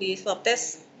begitu di swab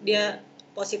test dia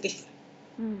positif.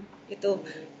 Itu.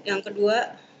 Yang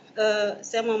kedua,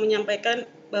 saya mau menyampaikan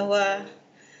bahwa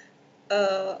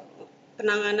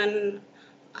penanganan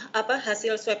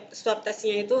hasil swab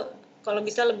testnya itu kalau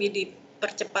bisa lebih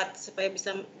dipercepat supaya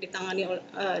bisa ditangani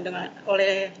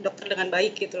oleh dokter dengan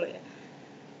baik gitu loh ya.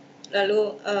 Lalu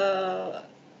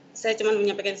saya cuma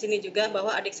menyampaikan sini juga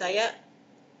bahwa adik saya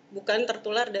bukan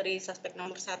tertular dari suspek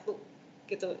nomor 1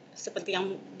 gitu, seperti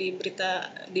yang di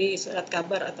berita di surat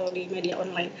kabar atau di media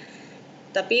online.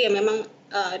 Tapi ya memang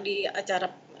di acara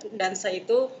dansa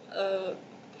itu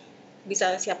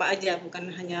bisa siapa aja,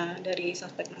 bukan hanya dari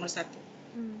suspek nomor 1.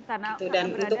 Karena Gitu.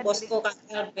 Dan untuk posko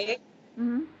KLB,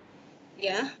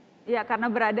 ya. Ya, karena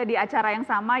berada di acara yang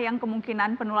sama yang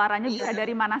kemungkinan penularannya bisa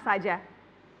dari mana saja.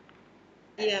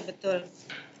 Iya, betul.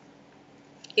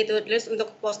 Itu terus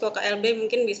untuk posko KLB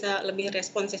mungkin bisa lebih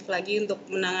responsif lagi untuk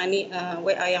menangani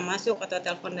WA yang masuk atau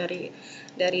telepon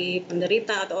dari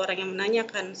penderita atau orang yang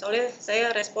menanyakan. Soalnya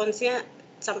saya responsnya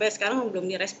sampai sekarang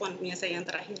belum direspon punya saya yang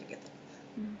terakhir gitu.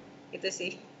 Itu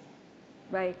sih.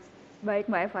 Baik,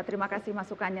 baik Mbak Eva, terima kasih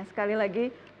masukannya. Sekali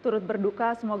lagi turut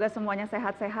berduka, semoga semuanya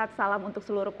sehat-sehat. Salam untuk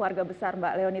seluruh keluarga besar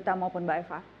Mbak Leonita maupun Mbak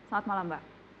Eva. Selamat malam Mbak.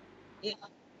 Iya,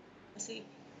 terima kasih.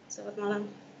 Selamat malam.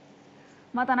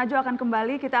 Mata Najwa akan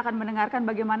kembali, kita akan mendengarkan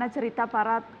bagaimana cerita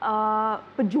para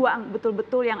pejuang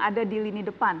betul-betul yang ada di lini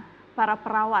depan, para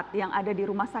perawat yang ada di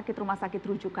rumah sakit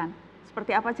rujukan.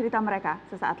 Seperti apa cerita mereka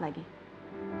sesaat lagi.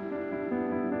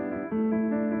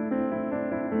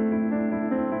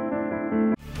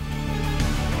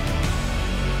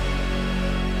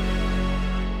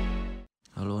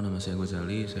 Halo, nama saya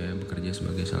Gozali. Saya bekerja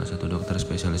sebagai salah satu dokter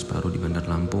spesialis paru di Bandar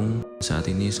Lampung. Saat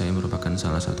ini saya merupakan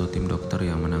salah satu tim dokter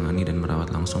yang menangani dan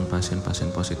merawat langsung pasien-pasien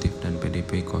positif dan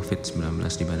PDP COVID-19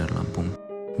 di Bandar Lampung.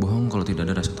 Bohong kalau tidak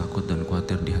ada rasa takut dan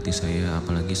khawatir di hati saya,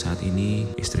 apalagi saat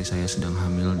ini istri saya sedang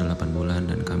hamil 8 bulan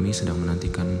dan kami sedang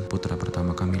menantikan putra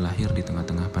pertama kami lahir di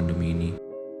tengah-tengah pandemi ini.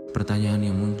 Pertanyaan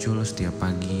yang muncul setiap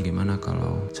pagi, gimana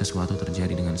kalau sesuatu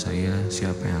terjadi dengan saya,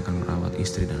 siapa yang akan merawat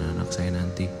istri dan anak saya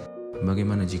nanti?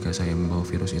 Bagaimana jika saya membawa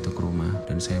virus itu ke rumah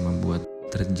dan saya membuat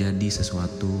terjadi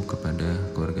sesuatu kepada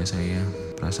keluarga saya,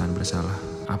 perasaan bersalah,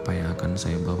 apa yang akan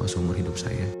saya bawa seumur hidup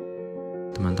saya?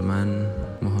 Teman-teman,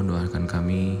 mohon doakan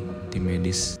kami, tim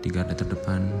medis di garda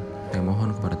terdepan. Saya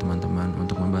mohon kepada teman-teman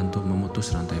untuk membantu memutus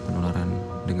rantai penularan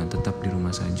dengan tetap di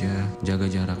rumah saja, jaga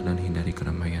jarak dan hindari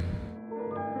keramaian.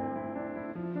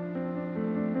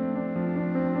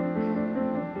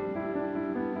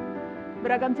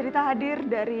 Beragam cerita hadir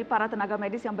dari para tenaga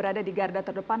medis yang berada di garda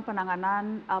terdepan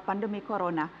penanganan pandemi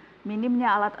corona.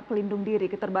 Minimnya alat pelindung diri,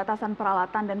 keterbatasan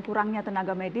peralatan, dan kurangnya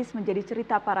tenaga medis menjadi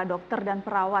cerita para dokter dan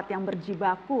perawat yang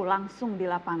berjibaku langsung di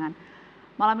lapangan.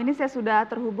 Malam ini saya sudah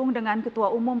terhubung dengan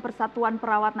Ketua Umum Persatuan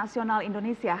Perawat Nasional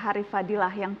Indonesia, Harif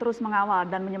Fadilah, yang terus mengawal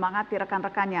dan menyemangati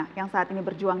rekan-rekannya yang saat ini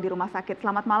berjuang di rumah sakit.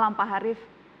 Selamat malam Pak Harif.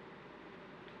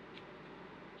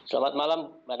 Selamat malam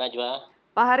Mbak Najwa.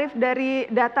 Pak Harif, dari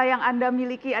data yang Anda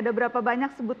miliki, ada berapa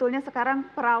banyak sebetulnya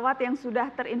sekarang perawat yang sudah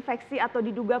terinfeksi atau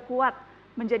diduga kuat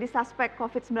menjadi suspek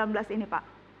COVID-19 ini, Pak?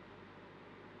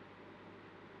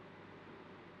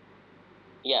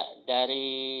 Ya,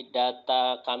 dari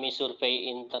data kami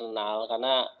survei internal,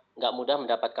 karena nggak mudah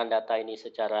mendapatkan data ini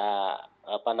secara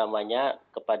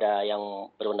kepada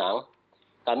yang berwenang.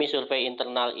 Kami survei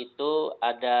internal itu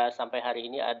ada sampai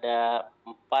hari ini ada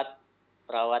 4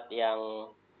 perawat yang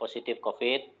positif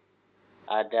COVID,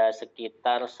 ada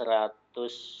sekitar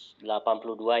 182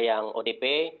 yang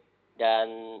ODP,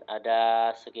 dan ada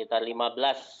sekitar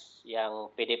 15 yang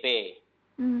PDP.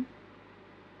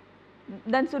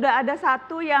 Dan sudah ada 1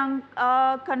 yang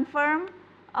confirm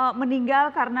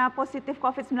meninggal karena positif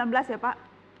COVID-19 ya Pak?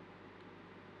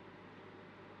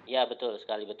 Ya, betul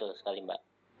sekali Mbak.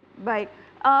 Baik,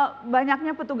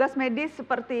 banyaknya petugas medis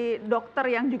seperti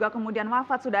dokter yang juga kemudian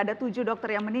wafat, sudah ada 7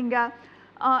 dokter yang meninggal.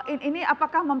 Ini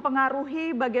apakah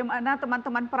mempengaruhi bagaimana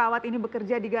teman-teman perawat ini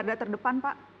bekerja di garda terdepan,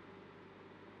 Pak?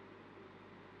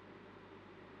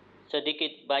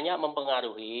 Sedikit banyak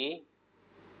mempengaruhi,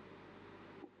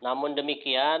 namun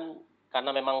demikian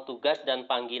karena memang tugas dan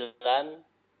panggilan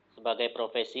sebagai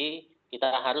profesi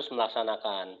kita harus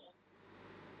melaksanakan.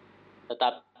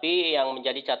 Tetapi yang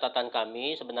menjadi catatan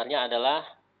kami sebenarnya adalah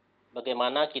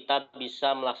bagaimana kita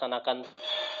bisa melaksanakan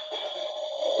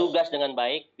tugas dengan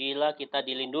baik bila kita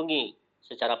dilindungi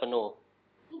secara penuh.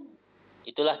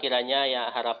 Itulah kiranya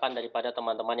ya harapan daripada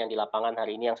teman-teman yang di lapangan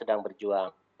hari ini yang sedang berjuang.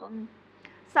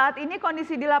 Saat ini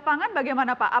kondisi di lapangan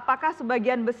bagaimana Pak? Apakah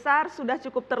sebagian besar sudah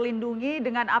cukup terlindungi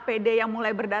dengan APD yang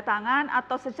mulai berdatangan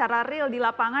atau secara real di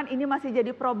lapangan ini masih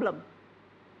jadi problem?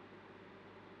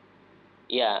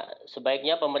 Ya,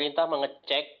 sebaiknya pemerintah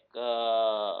mengecek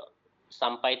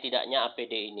sampai tidaknya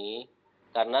APD ini,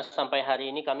 karena sampai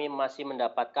hari ini kami masih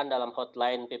mendapatkan dalam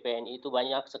hotline PPNI itu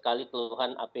banyak sekali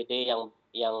keluhan APD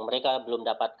yang mereka belum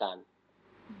dapatkan.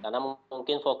 Karena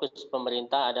mungkin fokus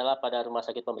pemerintah adalah pada rumah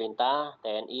sakit pemerintah,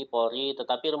 TNI, Polri,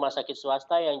 tetapi rumah sakit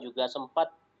swasta yang juga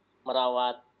sempat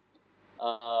merawat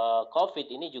COVID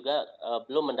ini juga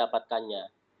belum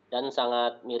mendapatkannya. Dan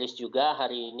sangat miris juga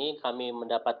hari ini kami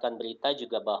mendapatkan berita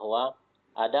juga bahwa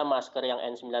ada masker yang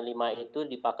N95 itu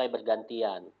dipakai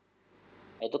bergantian.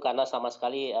 Itu karena sama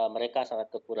sekali mereka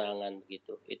sangat kekurangan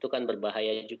gitu. Itu kan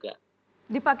berbahaya juga.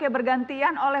 Dipakai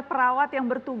bergantian oleh perawat yang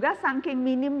bertugas saking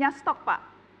minimnya stok, Pak?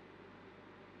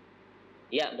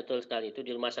 Ya, betul sekali. Itu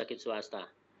di rumah sakit swasta.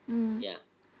 Ya.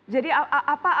 Jadi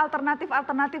apa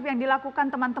alternatif yang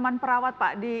dilakukan teman-teman perawat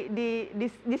Pak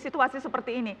di situasi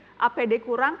seperti ini? APD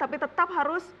kurang tapi tetap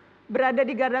harus berada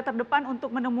di garda terdepan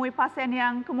untuk menemui pasien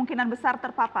yang kemungkinan besar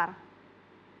terpapar.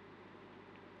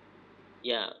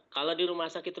 Ya, kalau di rumah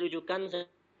sakit rujukan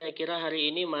saya kira hari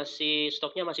ini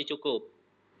stoknya masih cukup.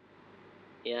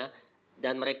 Ya.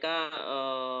 Dan mereka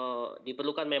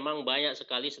diperlukan memang banyak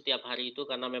sekali setiap hari itu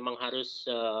karena memang harus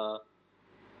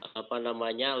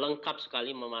lengkap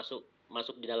sekali masuk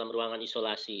di dalam ruangan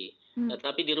isolasi.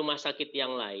 Tetapi di rumah sakit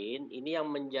yang lain ini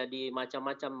yang menjadi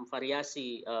macam-macam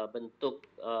variasi bentuk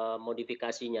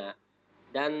modifikasinya.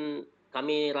 Dan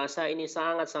kami rasa ini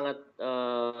sangat-sangat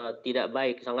tidak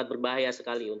baik, sangat berbahaya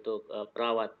sekali untuk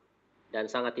perawat dan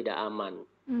sangat tidak aman.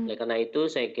 Oleh karena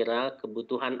itu saya kira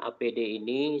kebutuhan APD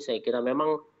ini saya kira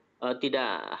memang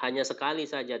tidak hanya sekali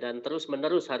saja dan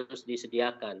terus-menerus harus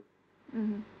disediakan.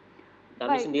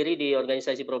 Kami sendiri di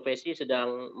organisasi profesi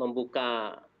sedang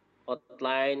membuka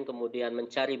hotline, kemudian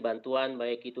mencari bantuan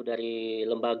baik itu dari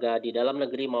lembaga di dalam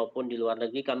negeri maupun di luar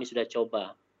negeri kami sudah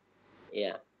coba.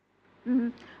 Ya.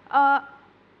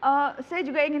 Saya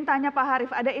juga ingin tanya Pak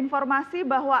Harif, ada informasi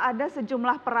bahwa ada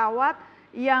sejumlah perawat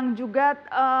yang juga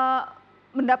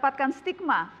mendapatkan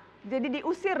stigma, jadi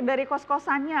diusir dari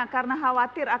kos-kosannya karena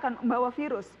khawatir akan membawa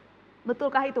virus.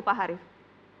 Betulkah itu Pak Harif?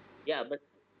 Ya,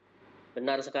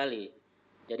 benar sekali.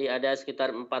 Jadi ada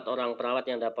sekitar 4 orang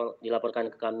perawat yang dilaporkan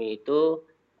ke kami itu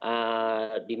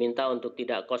diminta untuk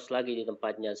tidak kos lagi di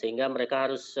tempatnya, sehingga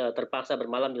mereka harus terpaksa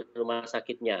bermalam di rumah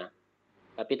sakitnya.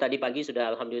 Tapi tadi pagi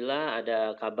sudah alhamdulillah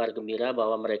ada kabar gembira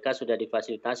bahwa mereka sudah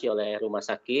difasilitasi oleh rumah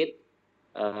sakit,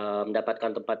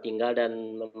 mendapatkan tempat tinggal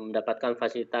dan mendapatkan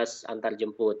fasilitas antar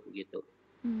jemput gitu.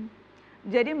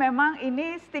 Jadi memang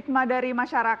ini stigma dari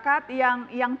masyarakat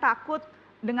yang takut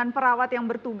dengan perawat yang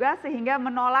bertugas sehingga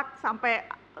menolak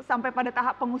sampai pada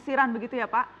tahap pengusiran begitu ya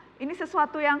Pak? Ini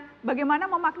sesuatu yang bagaimana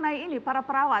memaknai ini para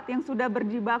perawat yang sudah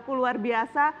berjibaku luar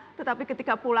biasa tetapi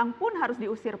ketika pulang pun harus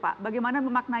diusir Pak. Bagaimana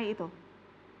memaknai itu?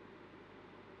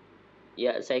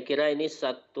 Ya, saya kira ini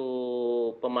satu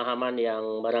pemahaman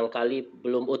yang barangkali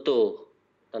belum utuh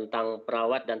tentang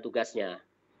perawat dan tugasnya.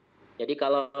 Jadi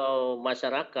kalau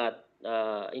masyarakat,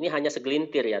 ini hanya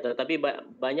segelintir ya, tetapi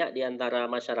banyak di antara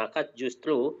masyarakat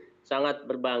justru sangat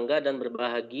berbangga dan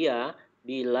berbahagia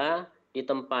bila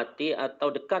ditempati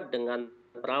atau dekat dengan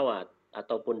perawat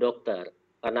ataupun dokter.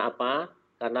 Karena apa?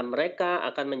 Karena mereka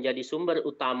akan menjadi sumber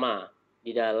utama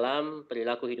di dalam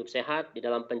perilaku hidup sehat, di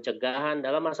dalam pencegahan,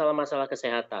 dalam masalah-masalah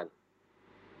kesehatan.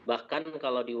 Bahkan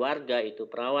kalau di warga itu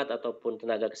perawat ataupun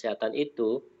tenaga kesehatan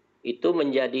itu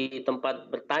menjadi tempat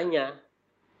bertanya,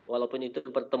 walaupun itu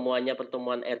pertemuan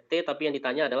RT, tapi yang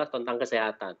ditanya adalah tentang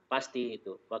kesehatan, pasti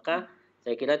itu. Maka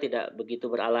saya kira tidak begitu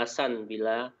beralasan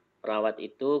bila perawat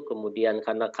itu kemudian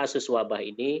karena kasus wabah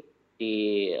ini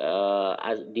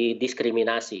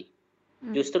didiskriminasi.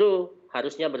 Justru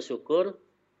harusnya bersyukur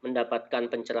mendapatkan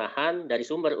pencerahan dari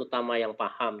sumber utama yang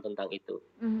paham tentang itu.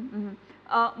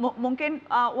 Mungkin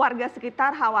warga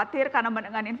sekitar khawatir karena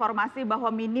mendengar informasi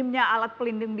bahwa minimnya alat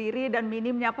pelindung diri dan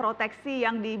minimnya proteksi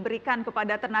yang diberikan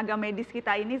kepada tenaga medis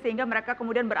kita ini sehingga mereka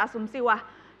kemudian berasumsi wah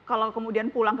kalau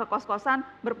kemudian pulang ke kos-kosan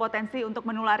berpotensi untuk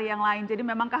menulari yang lain. Jadi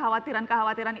memang kekhawatiran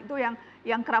itu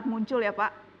yang kerap muncul ya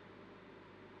Pak?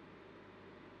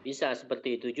 Bisa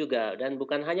seperti itu juga dan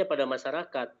bukan hanya pada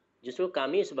masyarakat. Justru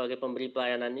kami sebagai pemberi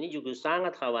pelayanan ini juga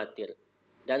sangat khawatir.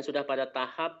 dan sudah pada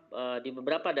tahap di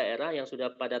beberapa daerah yang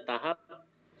sudah pada tahap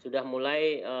sudah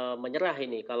mulai menyerah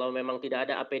ini. Kalau memang tidak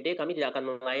ada APD, kami tidak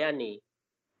akan melayani.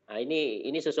 Nah,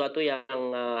 ini sesuatu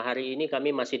yang hari ini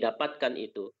kami masih dapatkan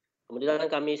itu. Kemudian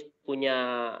kami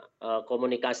punya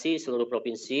komunikasi seluruh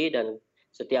provinsi dan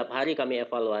setiap hari kami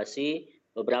evaluasi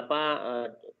beberapa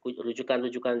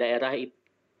rujukan-rujukan daerah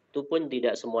itu pun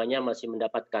tidak semuanya masih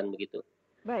mendapatkan begitu.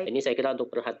 Baik. Ini saya kira untuk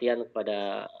perhatian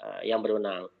kepada yang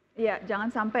berwenang. Iya,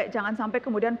 jangan sampai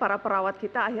kemudian para perawat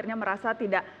kita akhirnya merasa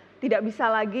tidak bisa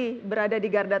lagi berada di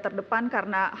garda terdepan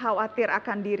karena khawatir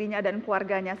akan dirinya dan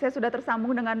keluarganya. Saya sudah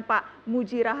tersambung dengan Pak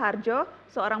Muji Raharjo,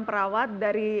 seorang perawat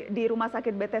di Rumah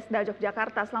Sakit Bethesda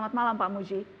Yogyakarta. Selamat malam Pak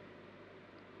Muji.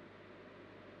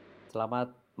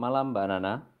 Selamat malam Mbak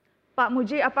Nana. Pak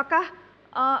Muji, apakah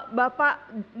Bapak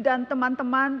dan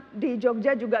teman-teman di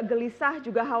Jogja juga gelisah,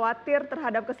 juga khawatir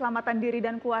terhadap keselamatan diri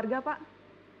dan keluarga, Pak?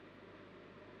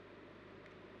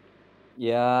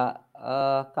 Ya,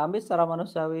 kami secara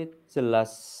manusiawi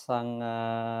jelas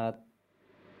sangat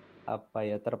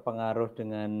terpengaruh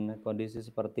dengan kondisi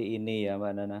seperti ini ya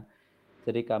Mbak Nana.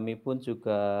 Jadi kami pun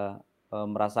juga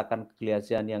merasakan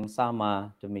kegelisahan yang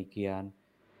sama demikian.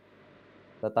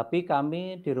 Tetapi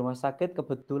kami di rumah sakit,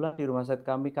 kebetulan di rumah sakit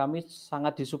kami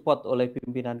sangat disupport oleh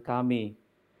pimpinan kami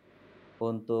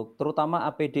untuk terutama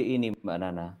APD ini Mbak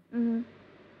Nana.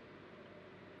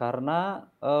 Karena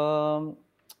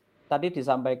tadi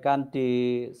disampaikan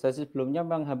di sesi sebelumnya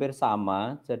memang hampir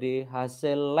sama, jadi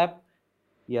hasil lab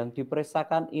yang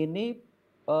diperiksakan ini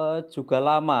juga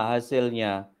lama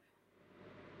hasilnya.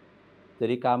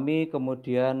 Jadi kami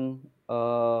kemudian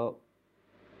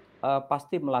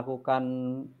pasti melakukan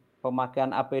pemakaian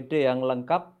APD yang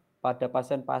lengkap pada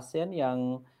pasien-pasien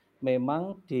yang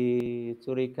memang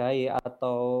dicurigai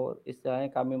atau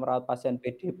istilahnya kami merawat pasien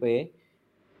PDP.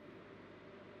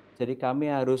 Jadi kami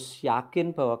harus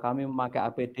yakin bahwa kami memakai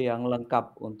APD yang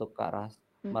lengkap untuk ke arah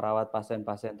merawat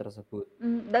pasien-pasien tersebut.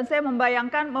 Dan saya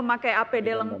membayangkan memakai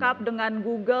APD lengkap dengan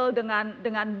Google,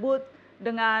 dengan boot,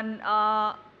 dengan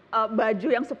baju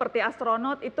yang seperti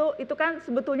astronot itu kan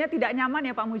sebetulnya tidak nyaman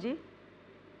ya Pak Muji?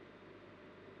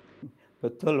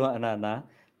 Betul Mbak Nana.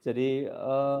 Jadi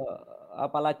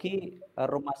apalagi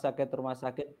rumah sakit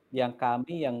yang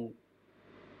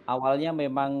awalnya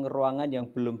memang ruangan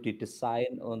yang belum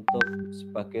didesain untuk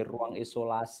sebagai ruang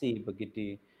isolasi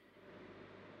begitu.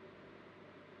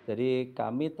 Jadi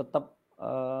kami tetap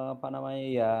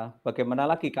bagaimana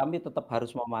lagi kami tetap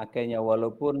harus memakainya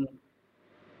walaupun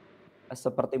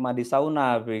seperti mandi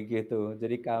sauna begitu.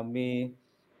 Jadi kami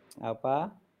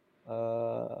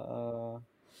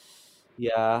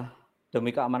demi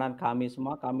keamanan kami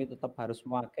semua kami tetap harus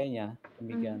memakainya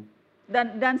demikian.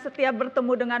 Dan setiap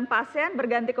bertemu dengan pasien,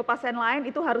 berganti ke pasien lain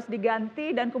itu harus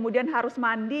diganti dan kemudian harus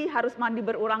mandi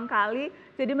berulang kali.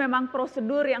 Jadi memang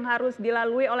prosedur yang harus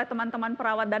dilalui oleh teman-teman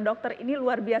perawat dan dokter ini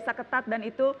luar biasa ketat dan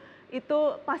itu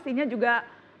pastinya juga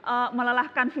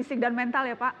melelahkan fisik dan mental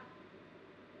ya Pak?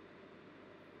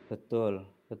 Betul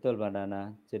Mbak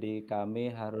Nana. Jadi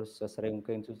kami harus sesering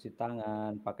mungkin cuci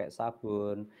tangan, pakai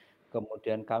sabun.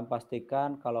 Kemudian kami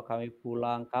pastikan kalau kami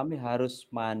pulang kami harus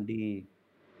mandi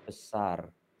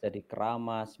besar, jadi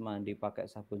keramas, mandi pakai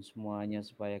sabun semuanya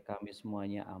supaya kami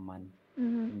semuanya aman.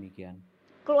 Demikian.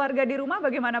 Keluarga di rumah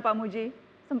bagaimana Pak Muji?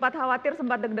 Sempat khawatir,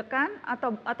 sempat deg-degan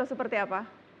atau seperti apa?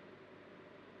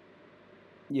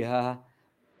 Ya,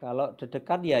 kalau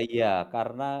deg-degan ya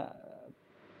karena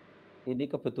ini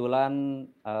kebetulan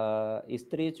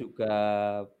istri juga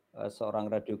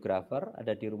seorang radiografer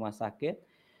ada di rumah sakit,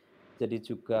 jadi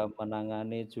juga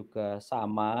menangani juga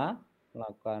sama.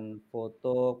 Melakukan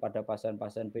foto pada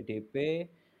pasien-pasien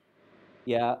PDP,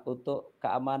 ya untuk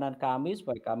keamanan kami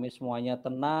supaya kami semuanya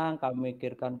tenang, kami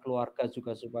mikirkan keluarga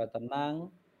juga supaya tenang.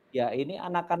 Ya ini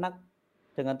anak-anak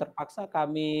dengan terpaksa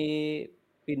kami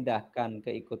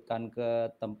ikutkan ke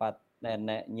tempat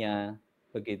neneknya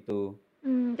begitu.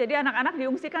 Jadi anak-anak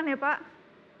diungsikan ya Pak?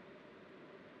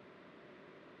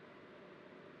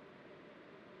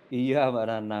 Iya Mbak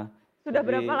Nana. Sudah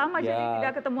berapa lama jadi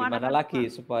tidak ketemu anak-anak? Gimana lagi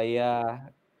supaya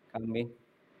kami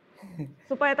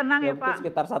supaya tenang ya Pak?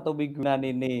 Sekitar 1 mingguan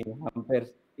ini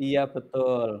hampir. Iya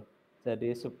betul.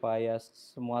 Jadi supaya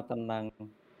semua tenang.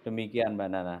 Demikian Mbak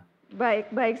Nana.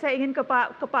 Baik. Saya ingin ke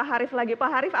Pak Harif lagi.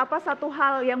 Pak Harif, apa satu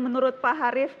hal yang menurut Pak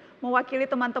Harif mewakili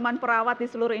teman-teman perawat di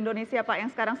seluruh Indonesia Pak yang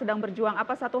sekarang sedang berjuang?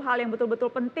 Apa satu hal yang betul-betul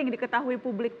penting diketahui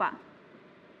publik Pak?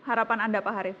 Harapan Anda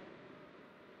Pak Harif.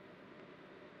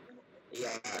 Ya,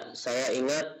 saya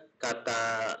ingat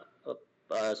kata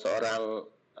seorang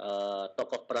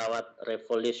tokoh perawat,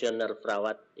 revolusioner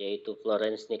perawat, yaitu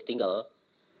Florence Nightingale,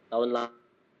 tahun lalu.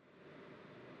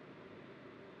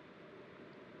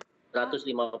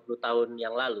 150 tahun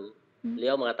yang lalu,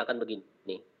 beliau mengatakan begini,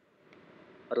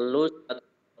 perlu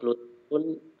 10 tahun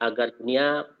agar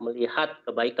dunia melihat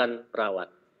kebaikan perawat.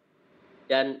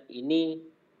 Dan ini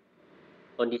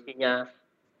kondisinya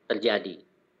terjadi.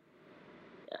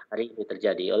 Ya, hari ini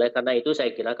terjadi. Oleh karena itu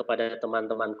saya kira kepada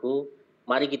teman-temanku,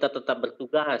 mari kita tetap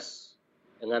bertugas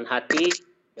dengan hati,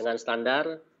 dengan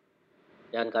standar,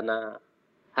 dan karena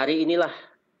hari inilah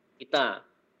kita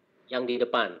yang di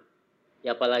depan.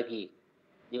 Siapa lagi?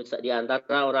 Di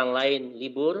antara orang lain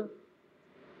libur,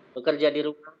 bekerja di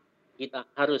rumah, kita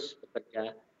harus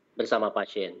bekerja bersama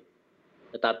pasien.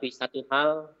 Tetapi satu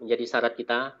hal menjadi syarat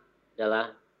kita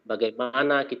adalah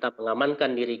bagaimana kita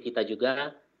mengamankan diri kita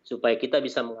juga, supaya kita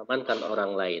bisa mengamankan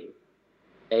orang lain.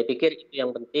 Saya pikir itu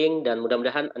yang penting, dan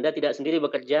mudah-mudahan Anda tidak sendiri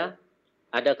bekerja.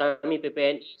 Ada kami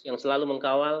PPNI yang selalu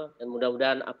mengkawal, dan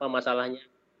mudah-mudahan apa masalahnya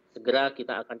segera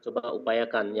kita akan coba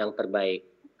upayakan yang terbaik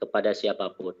kepada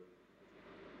siapapun.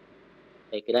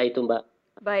 Saya kira itu, Mbak.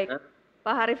 Baik,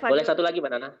 Pak Harif. Boleh satu lagi,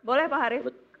 Mbak Nana? Boleh, Pak Harif.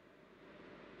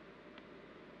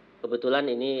 Kebetulan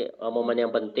ini momen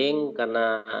yang penting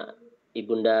karena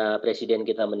Ibunda Presiden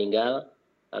kita meninggal.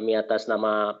 Kami atas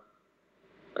nama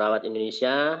perawat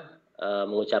Indonesia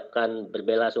mengucapkan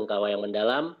berbela-sungkawa yang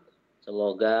mendalam.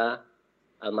 Semoga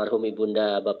almarhum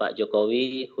Ibunda Bapak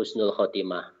Jokowi husnul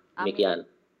khotimah. Demikian.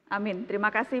 Amin. Terima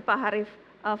kasih Pak Harif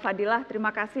Fadilah, terima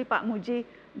kasih Pak Muji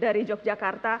dari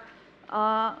Yogyakarta.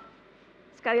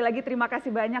 Sekali lagi terima kasih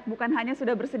banyak, bukan hanya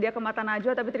sudah bersedia ke Mata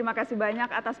Najwa, tapi terima kasih banyak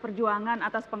atas perjuangan,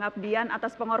 atas pengabdian,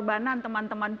 atas pengorbanan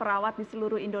teman-teman perawat di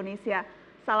seluruh Indonesia.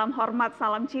 Salam hormat,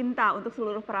 salam cinta untuk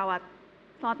seluruh perawat.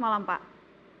 Selamat malam, Pak.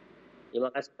 Terima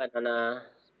kasih, Pak Nana.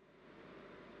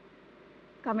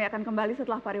 Kami akan kembali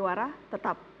setelah pariwara,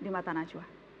 tetap di Mata Najwa.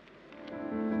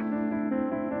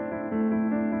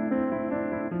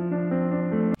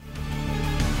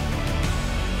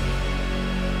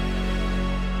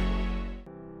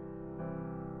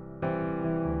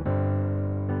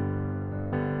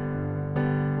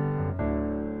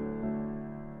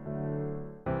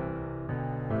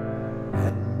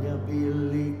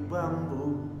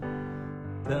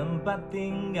 Tempat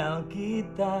tinggal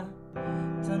kita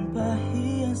tanpa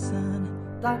hiasan,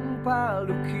 tanpa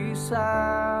lukisan,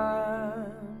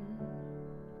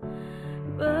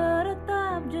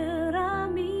 beratap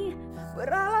jerami,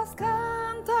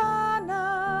 beralaskan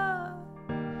tanah.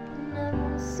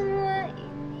 Namun semua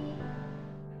ini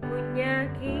punya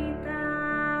kita.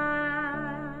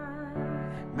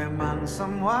 Memang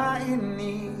semua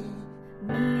ini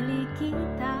milik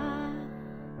kita.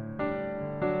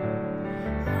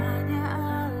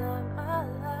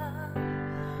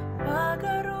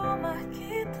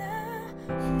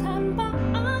 Tanpa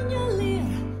anyelir,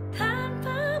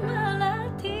 tanpa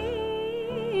melatih,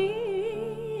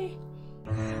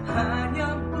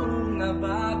 hanya bunga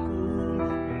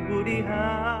bakung tumbuh di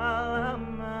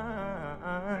halaman.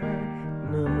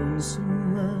 Namun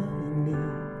semua ini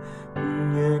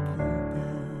punya kita.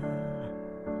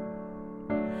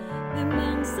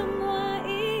 Memang semua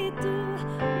itu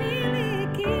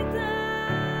milik kita.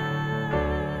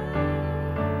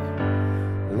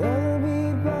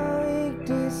 Lebih baik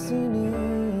di sini.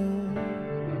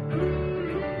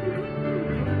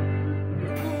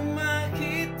 Rumah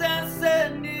kita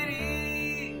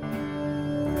sendiri.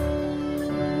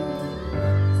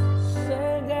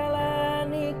 Segala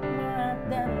nikmat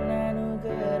dan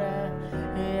anugerah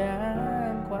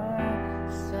yang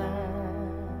kuasa.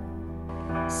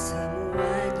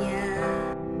 Semuanya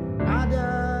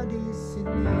ada di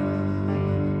sini.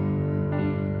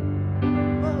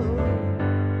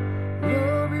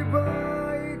 Lebih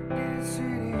baik di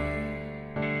sini.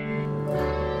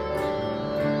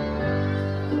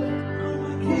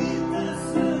 Rumah kita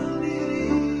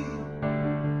sendiri.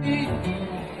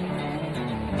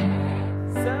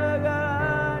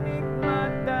 Segala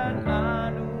nikmat dan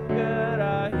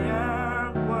anugerah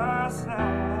yang kuasa.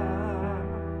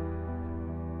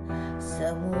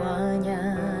 Semuanya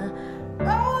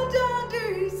ada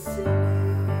di sini.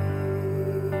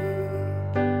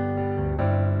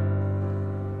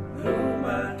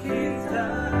 Rumah kita.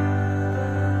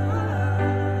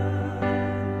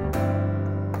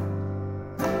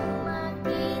 Rumah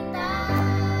kita.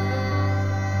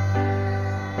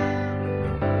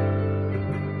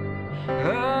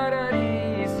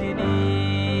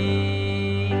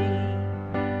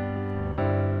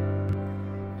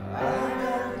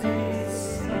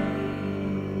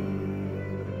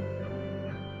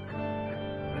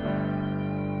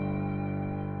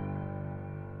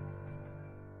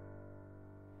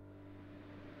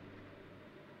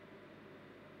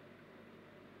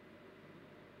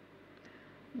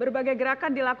 Berbagai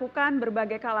gerakan dilakukan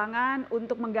berbagai kalangan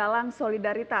untuk menggalang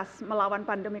solidaritas melawan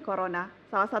pandemi corona.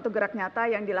 Salah satu gerak nyata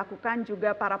yang dilakukan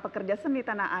juga para pekerja seni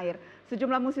tanah air.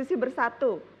 Sejumlah musisi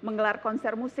bersatu menggelar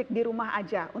konser musik di rumah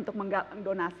aja untuk menggalang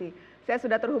donasi. Saya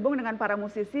sudah terhubung dengan para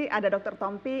musisi, ada Dr.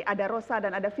 Tompi, ada Rosa,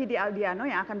 dan ada Vidi Aldiano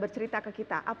yang akan bercerita ke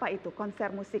kita. Apa itu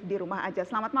konser musik di rumah aja?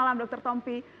 Selamat malam Dr.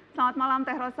 Tompi, selamat malam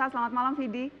Teh Rosa, selamat malam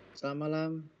Vidi. Selamat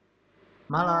malam.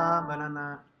 Malam, Mbak Nana.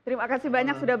 Terima kasih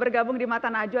banyak sudah bergabung di Mata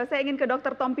Najwa. Saya ingin ke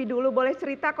Dr. Tompi dulu, boleh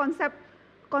cerita konsep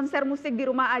konser musik di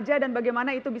rumah aja dan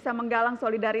bagaimana itu bisa menggalang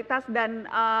solidaritas dan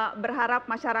berharap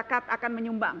masyarakat akan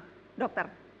menyumbang, Dokter.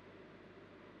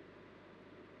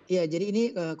 Ya, jadi ini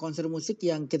konser musik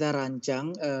yang kita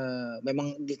rancang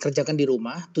memang dikerjakan di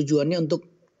rumah. Tujuannya untuk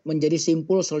menjadi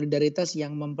simpul solidaritas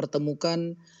yang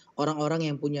mempertemukan orang-orang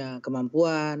yang punya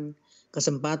kemampuan,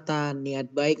 kesempatan,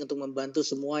 niat baik untuk membantu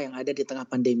semua yang ada di tengah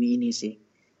pandemi ini sih.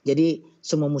 Jadi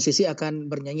semua musisi akan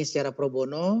bernyanyi secara pro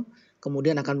bono,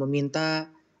 kemudian akan meminta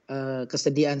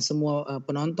kesediaan semua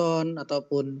penonton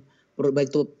ataupun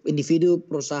baik itu individu,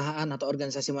 perusahaan atau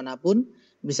organisasi manapun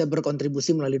bisa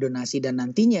berkontribusi melalui donasi, dan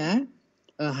nantinya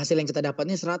hasil yang kita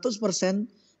dapatnya 100%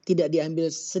 tidak diambil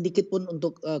sedikit pun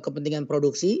untuk kepentingan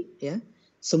produksi, ya.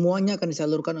 Semuanya akan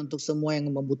disalurkan untuk semua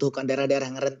yang membutuhkan, daerah-daerah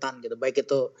yang rentan gitu, baik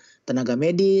itu tenaga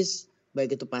medis,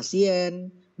 baik itu pasien,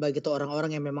 baik itu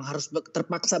orang-orang yang memang harus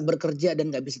terpaksa bekerja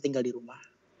dan nggak bisa tinggal di rumah.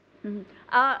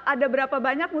 Ada berapa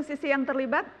banyak musisi yang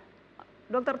terlibat,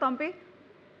 Dr. Tompi?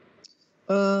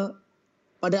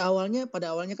 Pada awalnya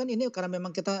kan ini karena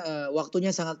memang kita waktunya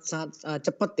sangat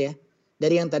cepat ya.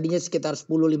 Dari yang tadinya sekitar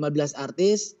 10-15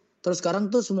 artis, terus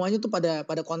sekarang tuh semuanya tuh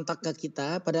pada kontak ke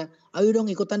kita, pada ayo dong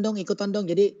ikutan dong.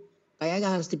 Jadi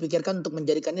kayaknya harus dipikirkan untuk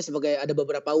menjadikannya sebagai ada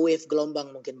beberapa wave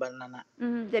gelombang mungkin, Mbak Nana.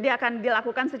 Jadi akan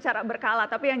dilakukan secara berkala.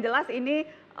 Tapi yang jelas ini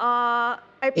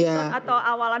episode atau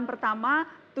awalan pertama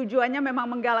tujuannya memang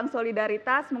menggalang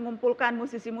solidaritas, mengumpulkan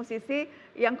musisi-musisi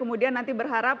yang kemudian nanti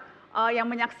berharap yang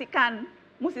menyaksikan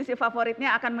musisi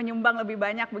favoritnya akan menyumbang lebih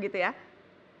banyak, begitu ya?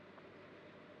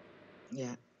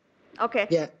 Ya. Oke.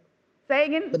 Ya. Saya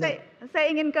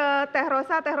ingin ke Teh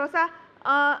Rosa. Teh Rosa,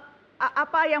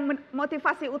 apa yang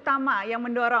motivasi utama yang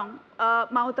mendorong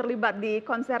mau terlibat di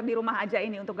konser di rumah aja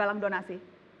ini untuk galang donasi?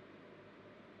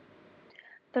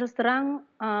 Terus terang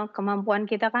kemampuan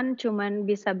kita kan cuman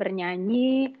bisa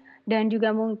bernyanyi dan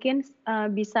juga mungkin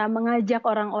bisa mengajak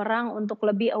orang-orang untuk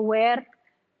lebih aware,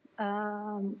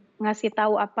 ngasih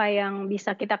tahu apa yang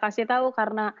bisa kita kasih tahu,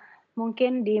 karena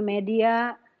mungkin di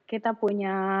media kita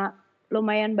punya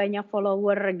lumayan banyak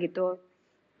follower gitu.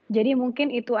 Jadi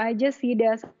mungkin itu aja sih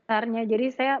dasarnya. Jadi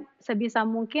saya sebisa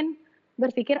mungkin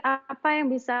berpikir apa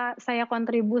yang bisa saya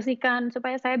kontribusikan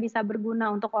supaya saya bisa berguna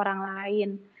untuk orang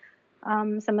lain.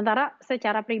 Sementara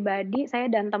secara pribadi saya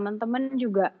dan teman-teman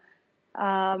juga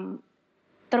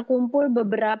terkumpul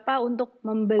beberapa untuk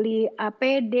membeli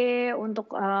APD,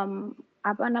 untuk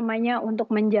untuk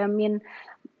menjamin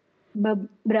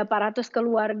beberapa ratus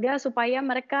keluarga supaya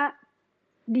mereka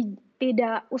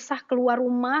tidak usah keluar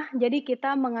rumah. Jadi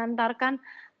kita mengantarkan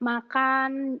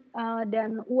makan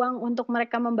dan uang untuk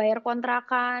mereka membayar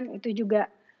kontrakan. Itu juga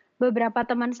beberapa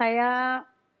teman saya,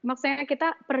 maksudnya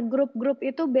kita per grup-grup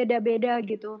itu beda-beda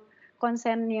gitu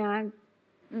konsennya.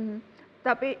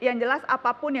 Tapi yang jelas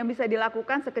apapun yang bisa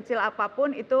dilakukan, sekecil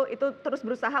apapun itu terus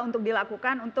berusaha untuk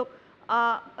dilakukan untuk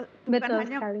bukan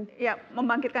hanya ya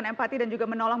membangkitkan empati dan juga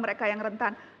menolong mereka yang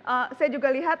rentan. Saya juga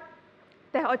lihat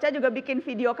Teh Ocha juga bikin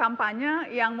video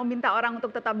kampanye yang meminta orang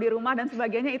untuk tetap di rumah dan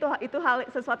sebagainya. Itu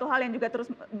sesuatu hal yang juga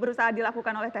terus berusaha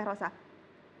dilakukan oleh Teh Rosa.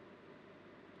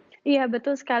 Iya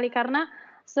betul sekali, karena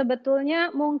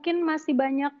sebetulnya mungkin masih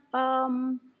banyak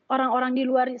orang-orang di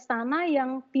luar sana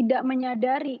yang tidak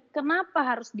menyadari kenapa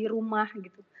harus di rumah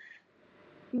gitu.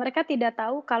 Mereka tidak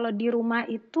tahu kalau di rumah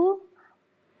itu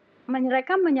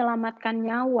mereka menyelamatkan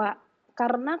nyawa.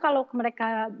 Karena kalau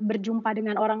mereka berjumpa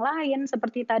dengan orang lain,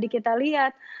 seperti tadi kita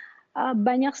lihat,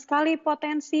 banyak sekali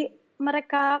potensi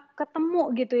mereka ketemu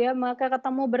gitu ya, mereka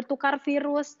ketemu bertukar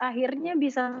virus, akhirnya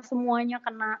bisa semuanya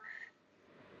kena.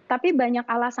 Tapi banyak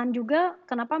alasan juga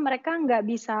kenapa mereka nggak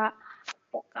bisa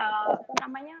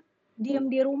diem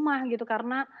di rumah gitu,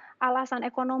 karena alasan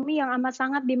ekonomi yang amat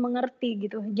sangat dimengerti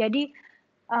gitu. Jadi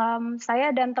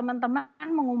saya dan teman-teman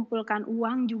mengumpulkan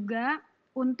uang juga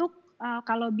untuk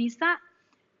kalau bisa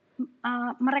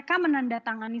mereka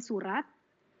menandatangani surat.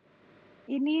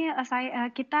 Ini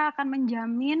kita akan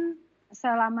menjamin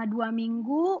selama 2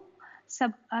 minggu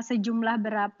sejumlah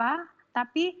berapa,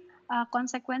 tapi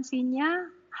konsekuensinya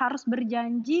harus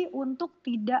berjanji untuk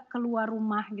tidak keluar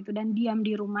rumah gitu dan diam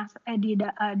di rumah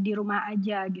di rumah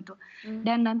aja gitu.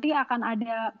 Dan nanti akan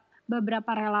ada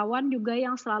beberapa relawan juga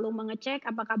yang selalu mengecek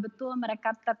apakah betul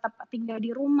mereka tetap tinggal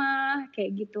di rumah,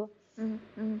 kayak gitu.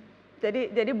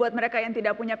 Jadi buat mereka yang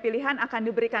tidak punya pilihan akan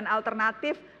diberikan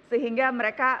alternatif sehingga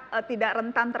mereka tidak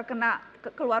rentan terkena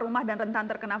keluar rumah dan rentan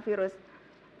terkena virus.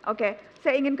 Oke,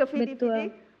 saya ingin ke Vidi.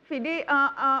 Vidi,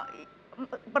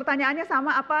 pertanyaannya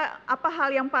sama, apa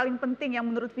hal yang paling penting yang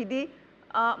menurut Vidi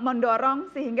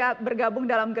mendorong sehingga bergabung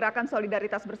dalam gerakan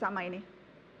solidaritas bersama ini?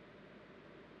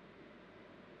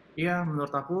 Iya,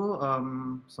 menurut aku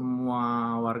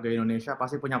semua warga Indonesia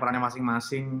pasti punya perannya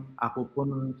masing-masing. Aku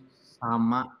pun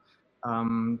sama.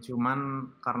 Cuman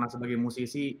karena sebagai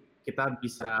musisi kita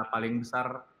bisa paling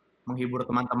besar menghibur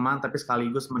teman-teman, tapi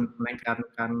sekaligus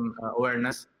menaikkan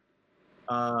awareness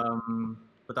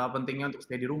betapa pentingnya untuk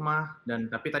stay di rumah.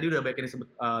 Dan tapi tadi udah banyak yang disebut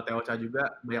Teocha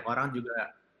juga, banyak orang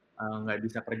juga nggak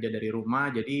bisa kerja dari rumah.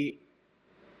 Jadi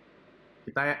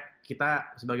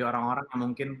kita sebagai orang-orang yang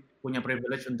mungkin punya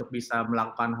privilege untuk bisa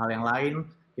melakukan hal yang lain,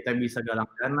 kita bisa galang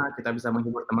dana, kita bisa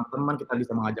menghibur teman-teman, kita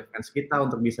bisa mengajak fans kita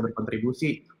untuk bisa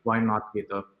berkontribusi, why not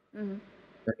gitu.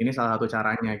 Dan ini salah satu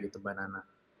caranya gitu, Mbak Nana.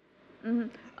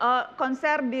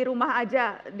 Konser di rumah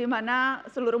aja, di mana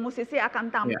seluruh musisi akan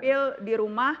tampil di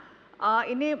rumah,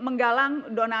 ini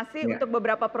menggalang donasi untuk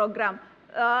beberapa program.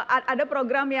 Ada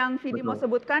program yang Vidi mau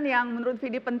sebutkan yang menurut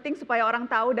Vidi penting supaya orang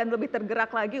tahu dan lebih tergerak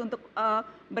lagi untuk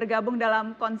bergabung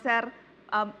dalam konser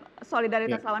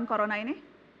solidaritas lawan corona ini?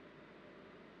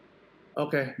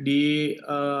 Oke, di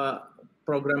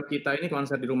program kita ini,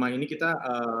 konser di rumah ini, kita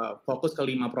fokus ke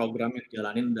 5 program yang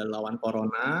dijalanin. Ada lawan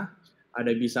corona,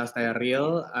 ada bisa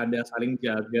steril, ada saling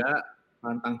jaga,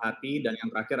 pantang hati, dan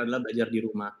yang terakhir adalah belajar di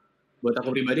rumah. Buat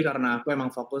aku pribadi, karena aku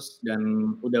emang fokus dan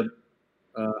udah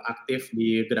aktif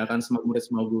di gerakan Semua Murid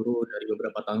Semua Guru dari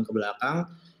beberapa tahun ke belakang,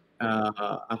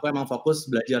 aku emang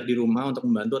fokus belajar di rumah untuk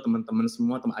membantu teman-teman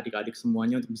semua, adik-adik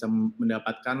semuanya untuk bisa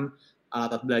mendapatkan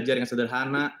alat belajar yang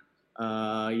sederhana,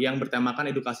 yang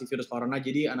bertemakan edukasi virus corona.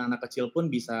 Jadi anak-anak kecil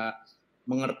pun bisa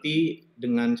mengerti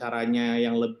dengan caranya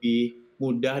yang lebih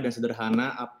mudah dan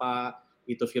sederhana apa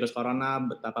itu virus corona,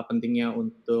 betapa pentingnya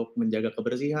untuk menjaga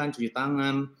kebersihan, cuci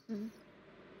tangan.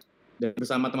 Dan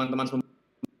bersama teman-teman semua,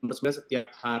 setiap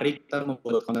hari kita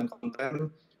membuat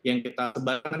konten-konten yang kita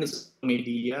sebarkan di sosial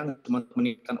media, nggak cuma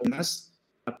meningkatkan awareness,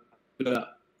 tapi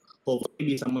juga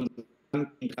hopefully bisa menurunkan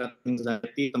tingkat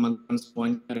anxiety teman-teman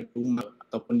semuanya dari rumah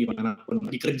ataupun dimanapun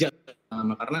dikerja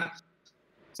sama. Karena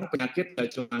penyakit nggak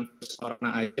cuma virus corona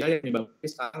aja yang menyebabkan,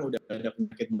 sekarang udah ada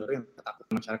penyakit baru yang takut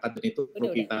masyarakat, dan itu perlu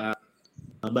kita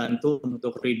bantu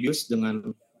untuk reduce dengan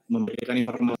memberikan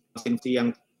informasi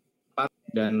yang tepat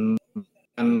dan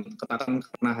ketatan,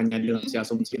 karena hanya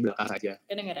asumsi belaka saja.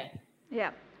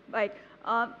 Ya, baik.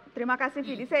 Terima kasih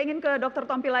Vidi. Saya ingin ke Dokter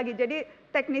Tompi lagi. Jadi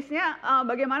teknisnya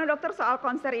bagaimana Dokter soal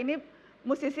konser ini?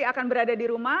 Musisi akan berada di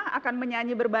rumah, akan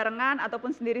menyanyi berbarengan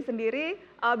ataupun sendiri-sendiri,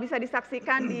 bisa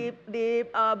disaksikan di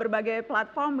berbagai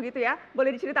platform begitu ya.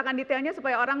 Boleh diceritakan detailnya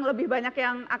supaya orang lebih banyak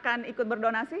yang akan ikut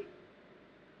berdonasi?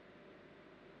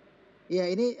 Ya,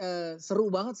 ini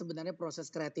seru banget sebenarnya proses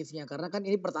kreatifnya, karena kan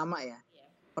ini pertama ya.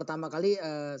 Pertama kali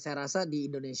saya rasa di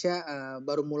Indonesia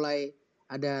baru mulai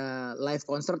ada live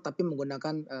concert tapi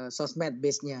menggunakan sosmed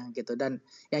base-nya gitu. Dan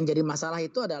yang jadi masalah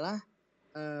itu adalah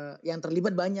yang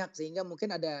terlibat banyak, sehingga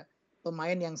mungkin ada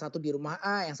pemain yang satu di rumah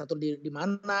A, yang satu di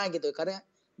mana gitu. Karena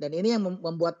dan ini yang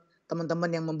membuat teman-teman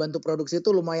yang membantu produksi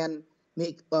itu lumayan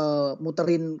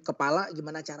muterin kepala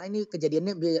gimana cara ini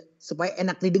kejadiannya supaya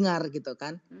enak didengar gitu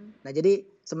kan. Nah jadi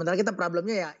sementara kita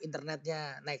problemnya ya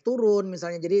internetnya naik turun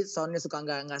misalnya, jadi soundnya suka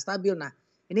nggak stabil. Nah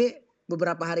ini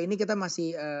beberapa hari ini kita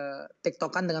masih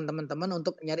tektokan dengan teman-teman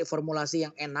untuk nyari formulasi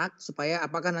yang enak supaya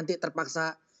apakah nanti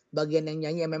terpaksa bagian yang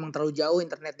nyanyi yang memang terlalu jauh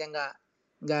internetnya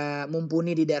nggak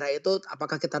mumpuni di daerah itu,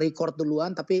 apakah kita record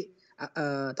duluan tapi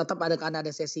tetap ada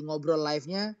sesi ngobrol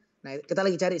live-nya. Nah kita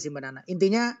lagi cari sih Mbak Nana.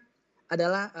 Intinya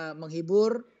adalah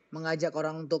menghibur, mengajak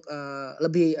orang untuk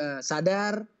lebih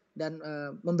sadar dan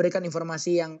memberikan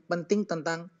informasi yang penting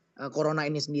tentang corona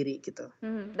ini sendiri gitu.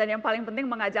 Dan yang paling penting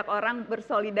mengajak orang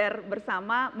bersolidar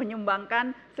bersama,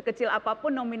 menyumbangkan sekecil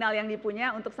apapun nominal yang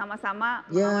dipunya untuk sama-sama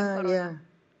melawan corona.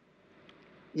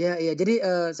 Ya, jadi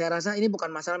saya rasa ini bukan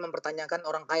masalah mempertanyakan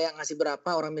orang kaya ngasih berapa,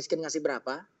 orang miskin ngasih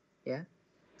berapa, ya.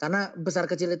 Karena besar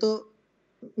kecil itu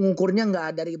ngukurnya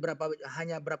nggak dari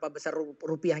hanya berapa besar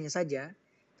rupiahnya saja,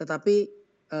 tetapi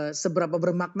seberapa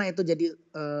bermakna itu jadi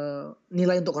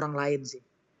nilai untuk orang lain sih.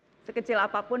 Sekecil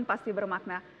apapun pasti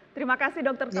bermakna. Terima kasih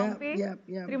Dokter Tompi,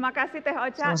 terima kasih Teh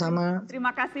Ocha, sama-sama.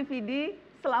 Terima kasih Vidi,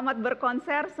 selamat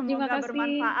berkonser, semoga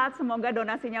bermanfaat, semoga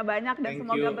donasinya banyak dan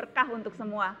semoga berkah untuk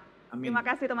semua. Amin. Terima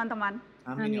kasih teman-teman.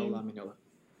 Amin ya Allah, amin ya Allah.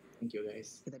 Thank you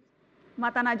guys.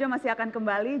 Mata Najwa masih akan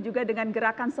kembali juga dengan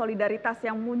gerakan solidaritas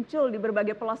yang muncul di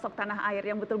berbagai pelosok tanah air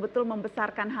yang betul-betul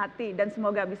membesarkan hati dan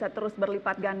semoga bisa terus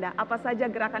berlipat ganda. Apa saja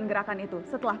gerakan-gerakan itu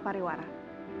setelah pariwara?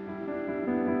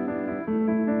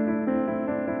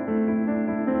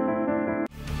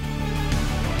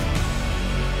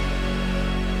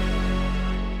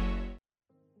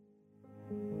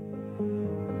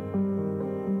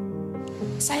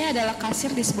 Saya adalah kasir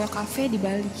di sebuah kafe di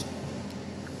Bali.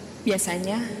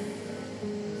 Biasanya,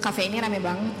 kafe ini rame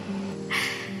banget.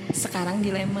 Sekarang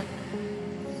dilema.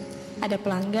 Ada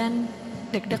pelanggan,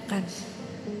 deg-degan.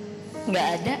 Nggak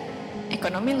ada,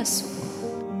 ekonomi lesu.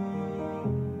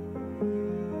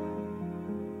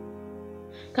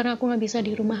 Karena aku nggak bisa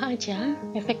di rumah aja,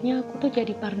 efeknya aku tuh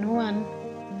jadi parnoan.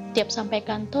 Tiap sampai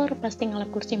kantor, pasti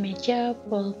ngelap kursi meja,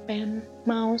 pulpen,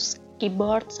 mouse,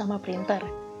 keyboard, sama printer.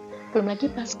 Belum lagi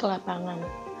pas ke lapangan.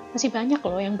 Masih banyak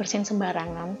loh yang bersihin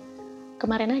sembarangan.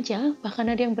 Kemarin aja, bahkan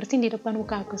ada yang bersihin di depan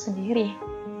muka aku sendiri.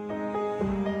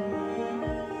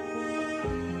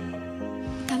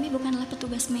 Kami bukanlah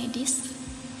petugas medis.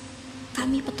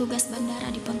 Kami petugas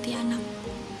bandara di Pontianak.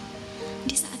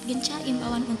 Di saat gencar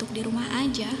imbauan untuk di rumah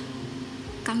aja,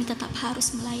 kami tetap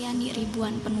harus melayani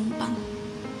ribuan penumpang.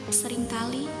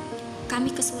 Seringkali,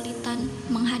 kami kesulitan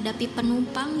menghadapi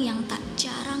penumpang yang tak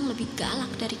jarang lebih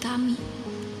galak dari kami.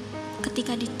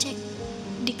 Ketika dicek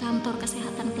di kantor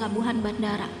kesehatan pelabuhan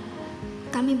bandara,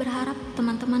 kami berharap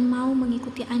teman-teman mau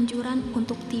mengikuti anjuran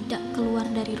untuk tidak keluar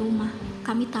dari rumah.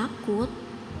 Kami takut,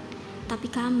 tapi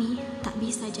kami tak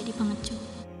bisa jadi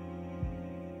pengecut.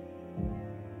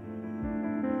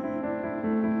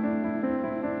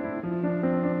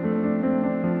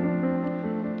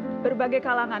 Berbagai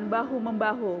kalangan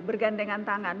bahu-membahu, bergandengan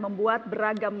tangan, membuat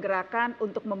beragam gerakan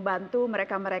untuk membantu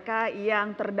mereka-mereka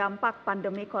yang terdampak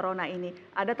pandemi corona ini.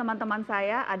 Ada teman-teman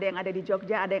saya, ada yang ada di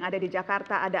Jogja, ada yang ada di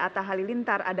Jakarta, ada Atta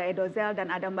Halilintar, ada Edozel, dan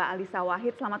ada Mbak Alisa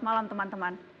Wahid. Selamat malam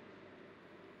teman-teman.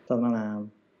 Selamat malam.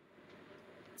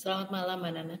 Selamat malam,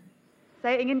 Mbak Nana.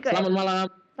 Saya ingin ke Selamat malam.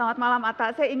 Selamat malam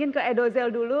Atta. Saya ingin ke Edozel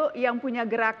dulu yang punya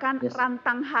gerakan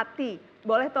Rantang Hati.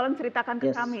 Boleh tolong ceritakan ke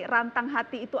kami, Rantang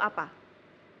Hati itu apa?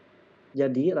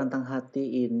 Jadi rantang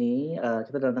hati ini,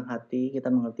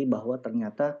 kita mengerti bahwa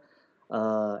ternyata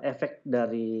efek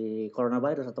dari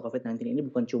coronavirus atau COVID-19 ini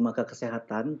bukan cuma ke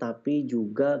kesehatan, tapi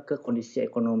juga ke kondisi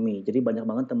ekonomi. Jadi banyak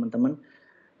banget teman-teman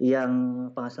yang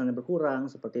penghasilannya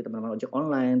berkurang, seperti teman-teman ojek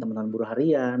online, teman-teman buruh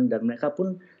harian, dan mereka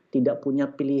pun tidak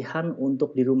punya pilihan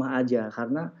untuk di rumah aja.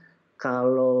 Karena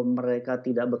kalau mereka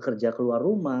tidak bekerja keluar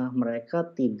rumah, mereka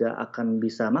tidak akan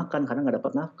bisa makan karena nggak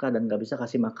dapat nafkah dan nggak bisa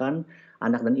kasih makan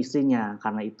anak dan istrinya.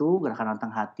 Karena itu gerakan Rantang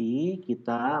Hati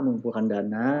kita mengumpulkan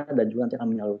dana dan juga nanti akan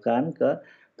menyalurkan ke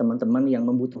teman-teman yang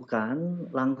membutuhkan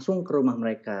langsung ke rumah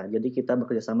mereka. Jadi kita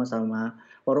bekerja sama sama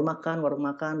warung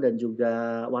makan dan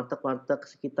juga warteg-warteg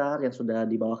sekitar yang sudah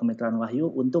di bawah Kementerian Wahyu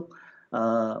untuk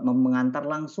mengantar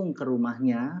langsung ke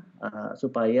rumahnya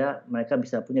supaya mereka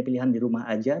bisa punya pilihan di rumah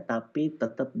aja tapi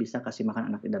tetap bisa kasih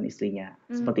makan anak dan istrinya.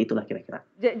 Seperti itulah kira-kira.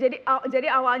 Jadi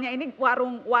awalnya ini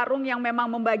warung yang memang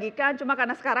membagikan, cuma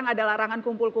karena sekarang ada larangan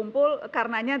kumpul-kumpul,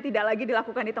 karenanya tidak lagi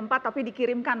dilakukan di tempat tapi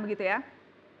dikirimkan begitu ya?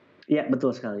 Iya,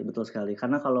 betul sekali.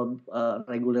 Karena kalau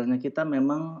regulernya kita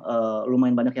memang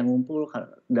lumayan banyak yang ngumpul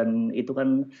dan itu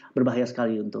kan berbahaya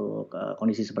sekali untuk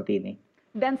kondisi seperti ini.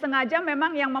 Dan sengaja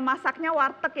memang yang memasaknya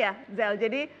warteg ya, Zel.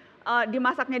 Jadi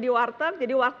dimasaknya di warteg,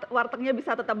 jadi wartegnya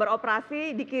bisa tetap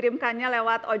beroperasi, dikirimkannya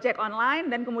lewat ojek online,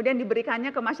 dan kemudian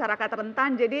diberikannya ke masyarakat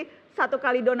rentan. Jadi satu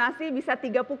kali donasi bisa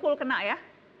 3 pukul kena ya?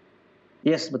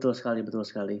 Yes, betul sekali.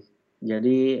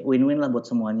 Jadi win-win lah buat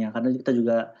semuanya. Karena kita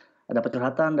juga dapat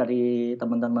curhatan dari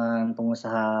teman-teman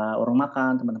pengusaha warung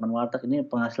makan, teman-teman warteg, ini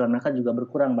penghasilan mereka juga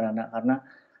berkurang, Mbak Nana, karena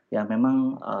ya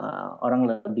memang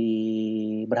orang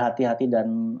lebih berhati-hati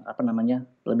dan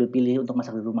lebih pilih untuk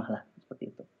masak di rumah lah, seperti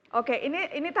itu. Oke,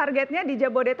 ini targetnya di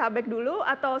Jabodetabek dulu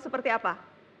atau seperti apa?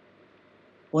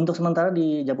 Untuk sementara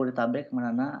di Jabodetabek, Mbak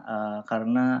Nana,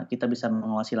 karena kita bisa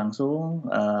mengawasi langsung.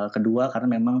 Kedua,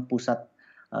 karena memang pusat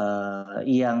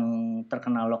yang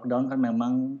terkena lockdown kan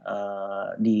memang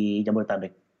di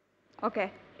Jabodetabek.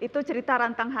 Oke. Itu cerita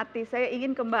Rantang Hati. Saya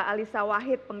ingin ke Mbak Alisa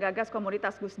Wahid, penggagas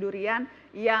komunitas Gus Durian,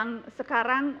 yang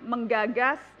sekarang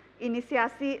menggagas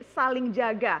inisiasi Saling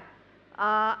Jaga.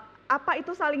 Apa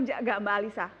itu Saling Jaga, Mbak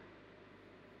Alisa?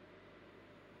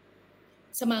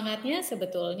 Semangatnya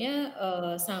sebetulnya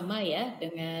sama ya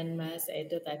dengan Mas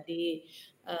Edo tadi.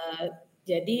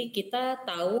 Jadi kita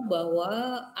tahu bahwa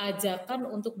ajakan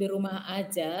untuk di rumah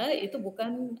aja itu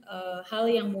bukan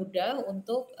hal yang mudah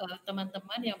untuk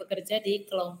teman-teman yang bekerja di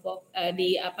kelompok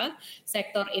di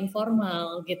sektor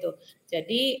informal gitu.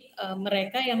 Jadi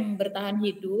mereka yang bertahan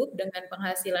hidup dengan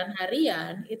penghasilan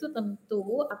harian itu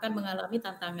tentu akan mengalami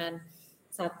tantangan.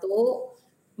 Satu,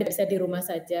 bisa di rumah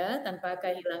saja tanpa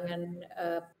kehilangan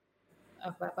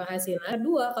penghasilan.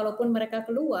 Dua, kalaupun mereka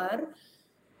keluar,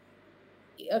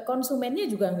 konsumennya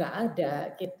juga nggak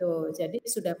ada gitu. Jadi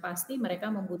sudah pasti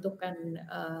mereka membutuhkan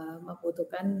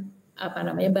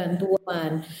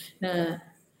bantuan. Nah,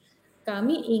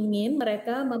 kami ingin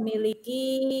mereka memiliki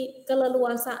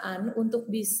keleluasaan untuk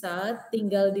bisa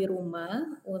tinggal di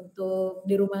rumah, untuk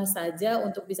di rumah saja,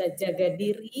 untuk bisa jaga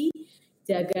diri,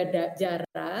 jaga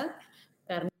jarak.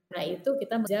 Karena itu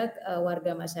kita mengajak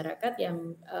warga masyarakat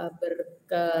yang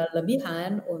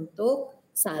berkelebihan untuk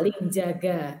saling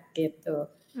jaga gitu.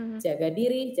 Jaga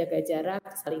diri, jaga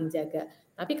jarak, saling jaga.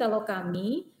 Tapi kalau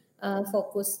kami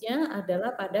fokusnya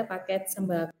adalah pada paket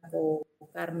sembako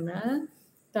karena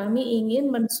kami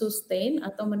ingin mensustain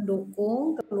atau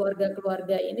mendukung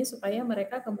keluarga-keluarga ini supaya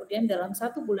mereka kemudian dalam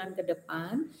 1 bulan ke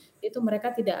depan itu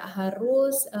mereka tidak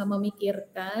harus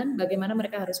memikirkan bagaimana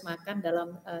mereka harus makan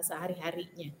dalam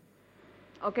sehari-harinya.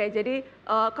 Oke, jadi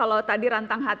kalau tadi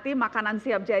rantang hati makanan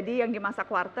siap jadi yang dimasak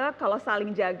warteg, kalau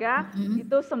saling jaga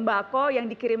itu sembako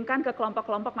yang dikirimkan ke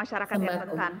kelompok-kelompok masyarakat yang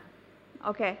rentan.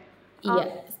 Oke.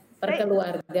 Iya, per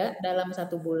keluarga dalam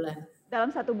 1 bulan.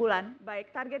 Dalam 1 bulan,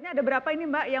 baik. Targetnya ada berapa ini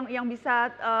Mbak yang bisa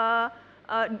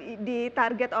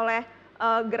ditarget oleh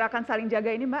gerakan saling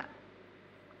jaga ini Mbak?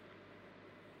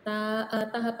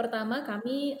 Tahap pertama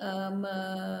kami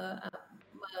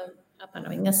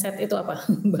ngeset itu apa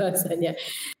bahasanya?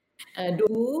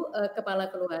 Dulu kepala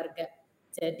keluarga.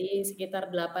 Jadi sekitar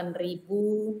 8.000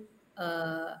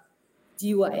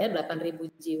 jiwa ya,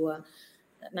 8.000 jiwa.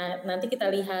 Nah, nanti kita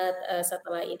lihat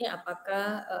setelah ini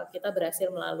apakah kita berhasil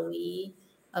melalui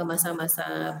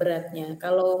masa-masa beratnya.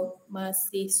 Kalau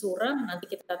masih suram nanti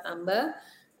kita tambah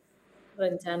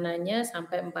rencananya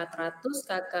sampai 400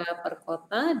 kakak per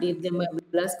kota di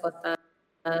 15 kota.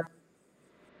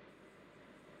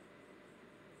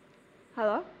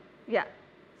 Halo? Ya,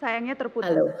 sayangnya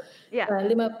terputus. Halo. Ya.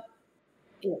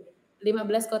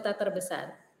 15 kota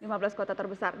terbesar. 15 kota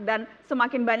terbesar. Dan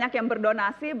semakin banyak yang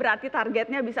berdonasi berarti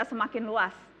targetnya bisa semakin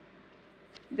luas.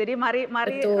 Jadi mari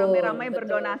ramai-ramai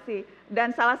berdonasi.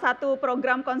 Dan salah satu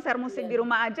program konser musik di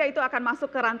rumah aja itu akan masuk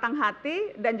ke rantang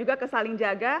hati dan juga ke saling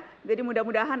jaga. Jadi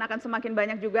mudah-mudahan akan semakin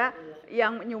banyak juga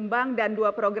yang menyumbang dan 2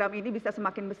 program ini bisa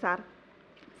semakin besar.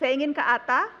 Saya ingin ke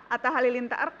Atta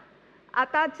Halilintar.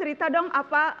 Atta, cerita dong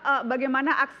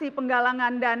bagaimana aksi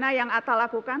penggalangan dana yang Atta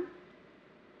lakukan?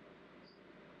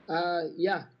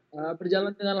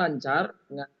 Berjalan dengan lancar,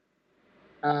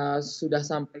 sudah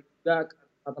sampai juga ke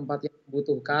tempat yang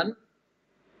membutuhkan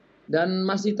dan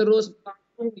masih terus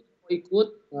langsung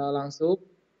ikut langsung.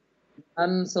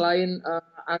 Dan selain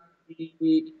aksi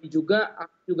ini juga,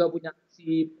 aku juga punya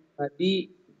aksi pribadi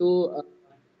itu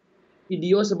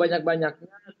video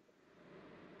sebanyak-banyaknya.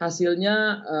 Hasilnya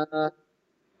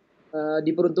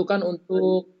diperuntukkan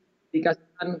untuk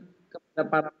dikasihkan kepada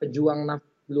para pejuang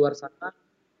nafas di luar sana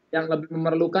yang lebih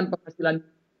memerlukan penghasilan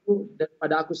itu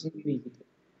daripada aku sendiri. Gitu.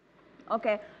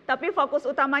 Oke, tapi fokus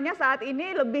utamanya saat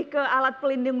ini lebih ke alat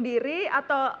pelindung diri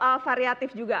atau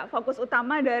variatif juga? Fokus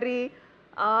utama dari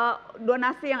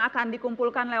donasi yang akan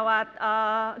dikumpulkan lewat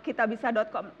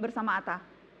kitabisa.com bersama Atta?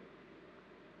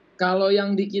 Kalau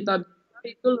yang di Kitabisa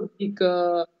itu lebih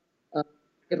ke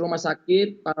rumah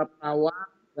sakit, para perawat,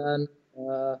 dan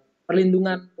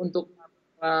perlindungan untuk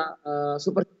para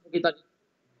super kita.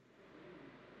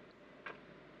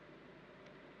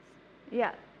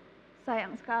 Ya,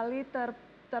 sayang sekali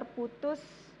terputus,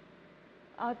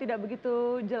 tidak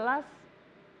begitu jelas.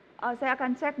 Saya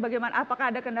akan cek bagaimana,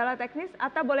 apakah ada kendala teknis,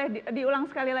 atau boleh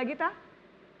diulang sekali lagi, Ta?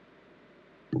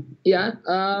 Ya,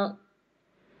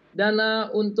 dana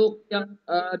untuk yang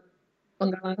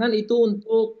penggalangan itu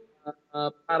untuk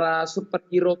para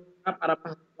superhero, para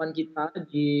pahlawan kita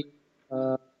di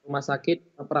rumah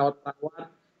sakit,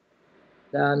 perawat-perawat,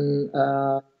 dan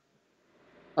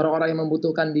orang-orang yang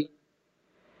membutuhkan di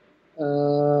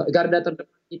garda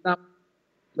terdepan kita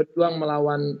berjuang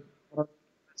melawan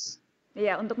coronavirus.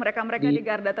 Iya, untuk mereka-mereka di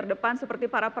garda terdepan seperti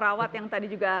para perawat yang tadi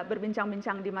juga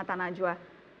berbincang-bincang di Mata Najwa.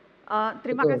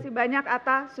 Terima kasih banyak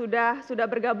Atta sudah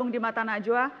bergabung di Mata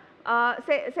Najwa.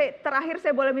 Terakhir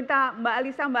saya boleh minta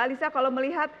Mbak Alisa kalau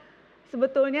melihat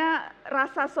sebetulnya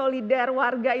rasa solidar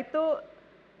warga itu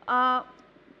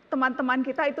teman-teman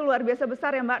kita itu luar biasa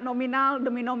besar ya Mbak, nominal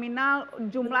demi nominal,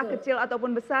 jumlah kecil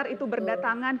ataupun besar itu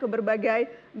berdatangan ke berbagai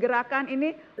gerakan.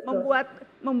 Ini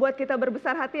membuat kita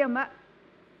berbesar hati ya Mbak.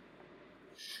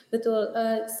 Betul,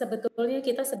 sebetulnya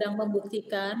kita sedang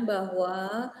membuktikan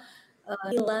bahwa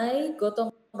nilai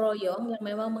gotong royong yang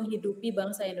memang menghidupi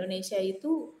bangsa Indonesia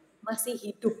itu masih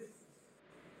hidup.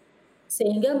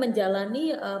 Sehingga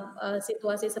menjalani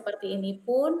situasi seperti ini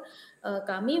pun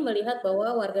kami melihat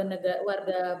bahwa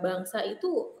warga bangsa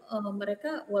itu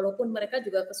mereka walaupun mereka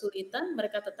juga kesulitan,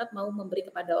 mereka tetap mau memberi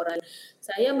kepada orang lain.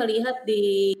 Saya melihat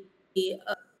di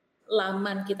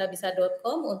laman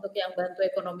kitabisa.com untuk yang bantu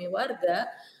ekonomi warga,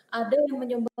 ada yang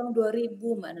menyumbang 2.000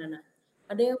 Mbak Nana,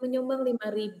 ada yang menyumbang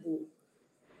 5.000.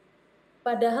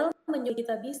 Padahal menyumbang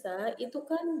kita bisa itu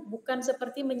kan bukan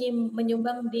seperti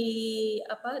menyumbang di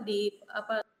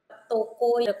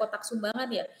toko ada kotak sumbangan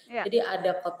ya. Jadi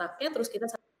ada kotaknya terus kita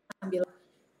sambil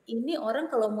ini orang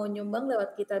kalau mau nyumbang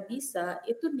lewat kita bisa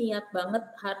itu niat banget,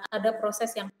 ada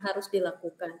proses yang harus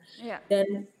dilakukan.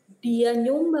 Dan dia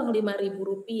nyumbang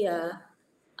Rp5.000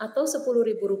 atau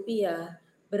Rp10.000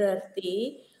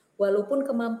 berarti walaupun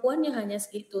kemampuannya hanya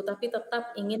segitu, tapi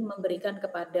tetap ingin memberikan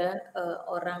kepada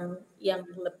orang yang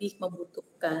lebih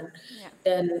membutuhkan.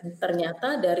 Dan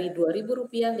ternyata dari Rp2.000,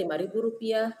 Rp5.000,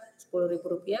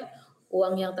 Rp10.000,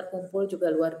 uang yang terkumpul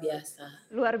juga luar biasa.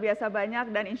 Luar biasa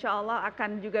banyak dan insya Allah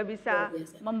akan juga bisa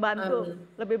membantu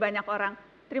lebih banyak orang.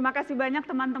 Terima kasih banyak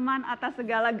teman-teman atas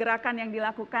segala gerakan yang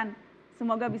dilakukan.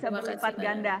 Semoga bisa berlipat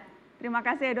ganda. Terima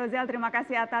kasih Edozel, terima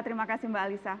kasih Atta, terima kasih Mbak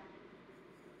Alisa.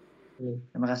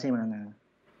 Terima kasih Mbak Nana.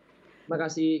 Terima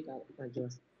kasih Kak Najwa.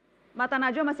 Mata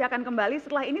Najwa masih akan kembali.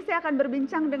 Setelah ini saya akan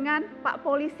berbincang dengan Pak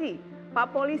Polisi.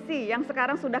 Pak Polisi yang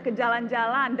sekarang sudah ke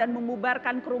jalan-jalan dan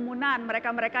membubarkan kerumunan.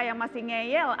 Mereka-mereka yang masih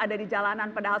ngeyel ada di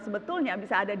jalanan padahal sebetulnya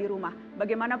bisa ada di rumah.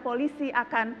 Bagaimana polisi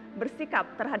akan bersikap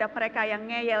terhadap mereka yang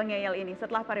ngeyel-ngeyel ini.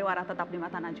 Setelah pariwara tetap di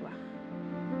Mata Najwa.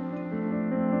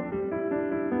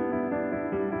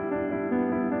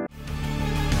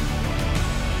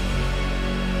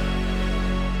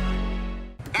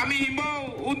 Kami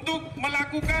himbau untuk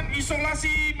melakukan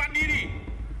isolasi mandiri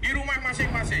di rumah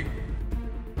masing-masing.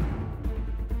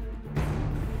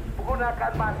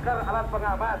 Gunakan masker, alat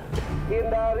pengaman.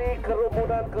 Hindari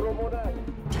kerumunan-kerumunan.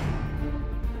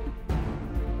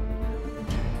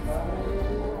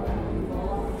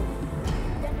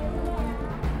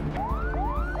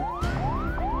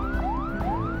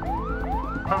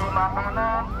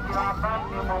 Makanan silakan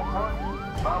dibungkus,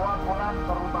 bawa pulang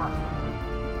ke rumah.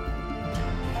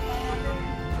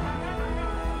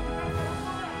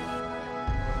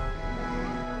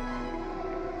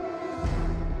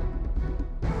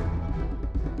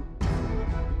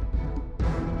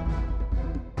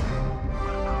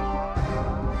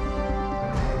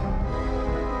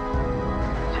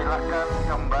 Silakan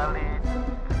kembali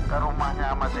ke rumahnya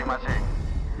masing-masing.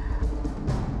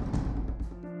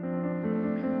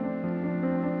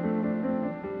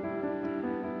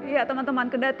 Ya teman-teman,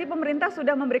 kendati pemerintah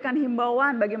sudah memberikan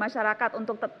himbauan bagi masyarakat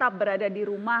untuk tetap berada di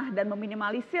rumah dan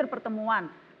meminimalisir pertemuan,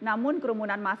 namun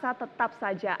kerumunan massa tetap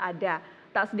saja ada.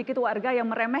 Tak sedikit warga yang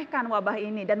meremehkan wabah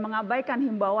ini dan mengabaikan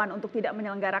himbauan untuk tidak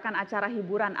menyelenggarakan acara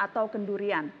hiburan atau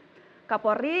kendurian.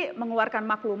 Kapolri mengeluarkan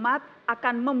maklumat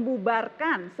akan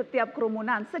membubarkan setiap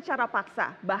kerumunan secara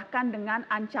paksa, bahkan dengan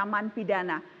ancaman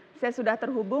pidana. Saya sudah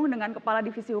terhubung dengan Kepala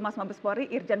Divisi Humas Mabes Polri,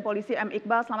 Irjen Polisi M.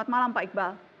 Iqbal. Selamat malam Pak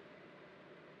Iqbal.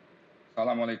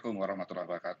 Assalamualaikum warahmatullahi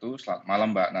wabarakatuh. Selamat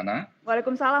malam Mbak Nana.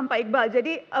 Waalaikumsalam Pak Iqbal.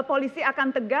 Jadi polisi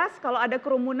akan tegas kalau ada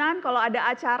kerumunan, kalau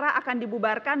ada acara akan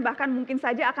dibubarkan, bahkan mungkin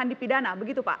saja akan dipidana,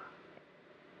 begitu Pak?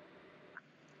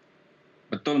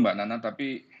 Betul Mbak Nana,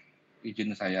 tapi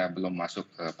izin saya belum masuk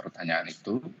ke pertanyaan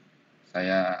itu.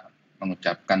 Saya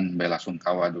mengucapkan bela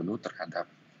sungkawa dulu terhadap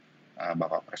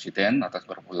Bapak Presiden atas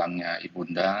berpulangnya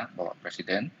Ibunda Bapak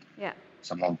Presiden. Ya.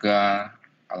 Semoga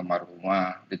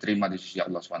almarhumah diterima di sisi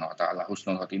Allah SWT,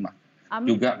 husnul khotimah.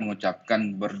 Juga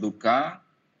mengucapkan berduka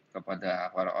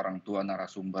kepada para orang tua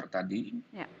narasumber tadi.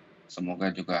 Ya. Semoga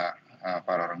juga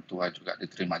para orang tua juga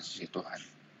diterima di sisi Tuhan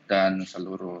dan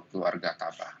seluruh keluarga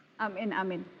tabah. Amin,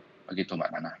 amin. Begitu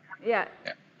Mbak Nana. Ya.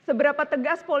 Seberapa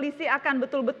tegas polisi akan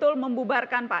betul-betul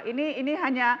membubarkan Pak? Ini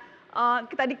hanya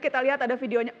tadi kita lihat ada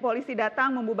videonya polisi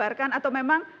datang membubarkan atau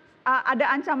memang ada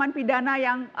ancaman pidana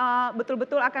yang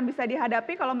betul-betul akan bisa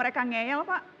dihadapi kalau mereka ngeyel,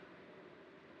 Pak?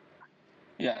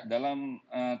 Ya, dalam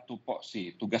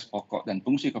tupoksi, tugas pokok dan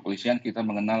fungsi kepolisian kita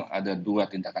mengenal ada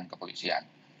 2 tindakan kepolisian.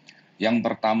 Yang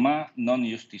pertama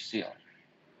non-justisial,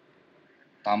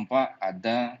 tanpa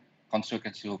ada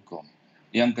konsekuensi hukum.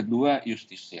 Yang kedua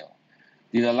justisial.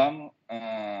 Di dalam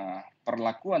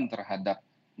perlakuan terhadap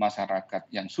masyarakat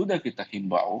yang sudah kita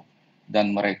himbau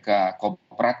dan mereka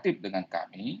kooperatif dengan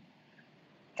kami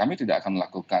tidak akan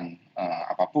melakukan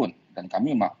apapun dan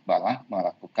kami malah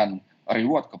melakukan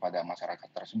reward kepada masyarakat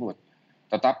tersebut.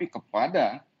 Tetapi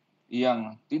kepada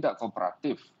yang tidak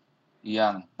kooperatif,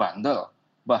 yang bandel,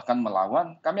 bahkan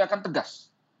melawan, kami akan tegas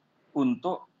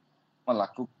untuk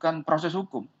melakukan proses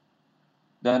hukum.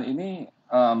 Dan ini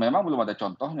memang belum ada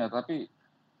contohnya, tapi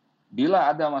bila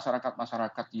ada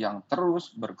masyarakat-masyarakat yang terus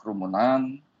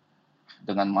berkerumunan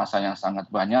dengan massa yang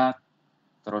sangat banyak,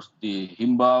 terus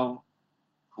dihimbau,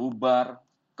 bubar,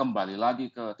 kembali lagi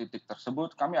ke titik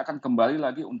tersebut, kami akan kembali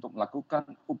lagi untuk melakukan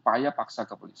upaya paksa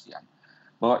kepolisian.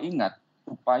 Bahwa ingat,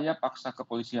 upaya paksa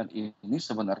kepolisian ini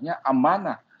sebenarnya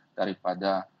amanah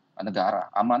daripada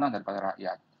negara, amanah daripada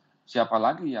rakyat. Siapa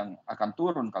lagi yang akan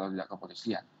turun kalau tidak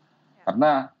kepolisian?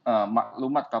 Karena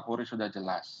maklumat Kapolri sudah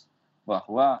jelas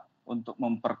bahwa untuk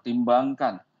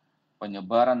mempertimbangkan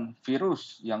penyebaran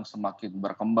virus yang semakin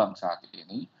berkembang saat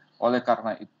ini, oleh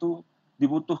karena itu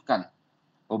dibutuhkan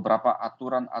beberapa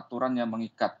aturan-aturan yang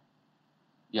mengikat.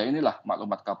 Ya inilah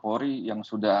maklumat Kapolri yang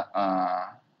sudah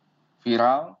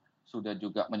viral, sudah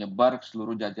juga menyebar ke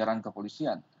seluruh jajaran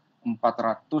kepolisian.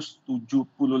 475.000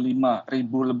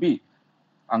 lebih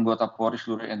anggota Polri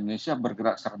seluruh Indonesia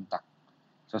bergerak serentak.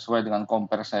 Sesuai dengan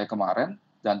compare saya kemarin,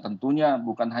 dan tentunya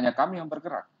bukan hanya kami yang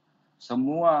bergerak.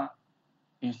 Semua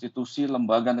institusi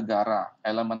lembaga negara,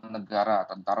 elemen negara,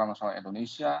 Tentara Nasional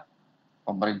Indonesia,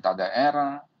 pemerintah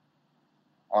daerah,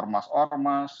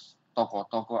 ormas-ormas,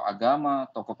 tokoh-tokoh agama,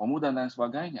 tokoh pemuda, dan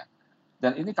sebagainya.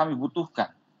 Dan ini kami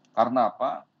butuhkan. Karena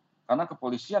apa? Karena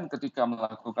kepolisian ketika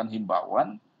melakukan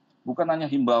himbauan, bukan hanya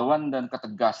himbauan dan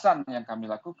ketegasan yang kami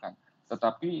lakukan,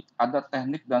 tetapi ada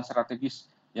teknik dan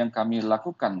strategis yang kami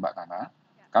lakukan, Mbak Nana.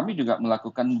 Kami juga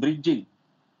melakukan bridging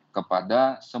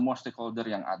kepada semua stakeholder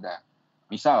yang ada.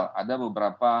 Misal, ada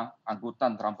beberapa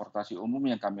angkutan transportasi umum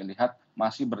yang kami lihat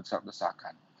masih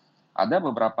berdesak-desakan. Ada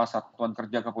beberapa satuan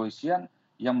kerja kepolisian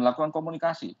yang melakukan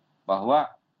komunikasi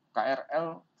bahwa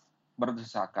KRL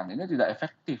berdesakan. Ini tidak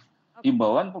efektif.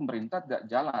 Himbauan pemerintah tidak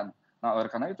jalan. Nah,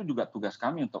 oleh karena itu juga tugas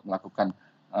kami untuk melakukan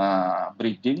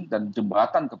bridging dan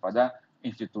jembatan kepada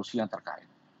institusi yang terkait.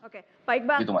 Oke, baik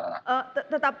Bang. Gitu, Mbak Nana.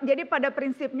 Tetap jadi pada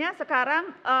prinsipnya sekarang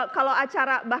kalau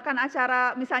acara, bahkan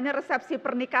acara misalnya resepsi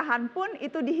pernikahan pun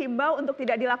itu dihimbau untuk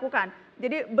tidak dilakukan.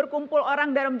 Jadi berkumpul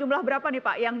orang dalam jumlah berapa nih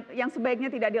Pak yang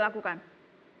sebaiknya tidak dilakukan?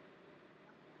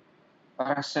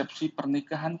 Resepsi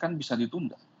pernikahan kan bisa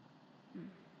ditunda.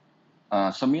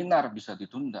 Seminar bisa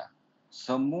ditunda.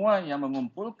 Semua yang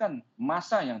mengumpulkan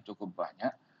massa yang cukup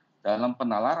banyak dalam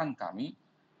penalaran kami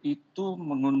itu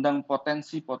mengundang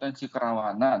potensi-potensi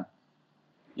kerawanan.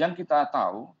 Yang kita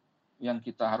tahu, yang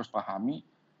kita harus pahami,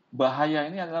 bahaya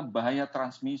ini adalah bahaya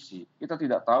transmisi. Kita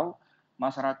tidak tahu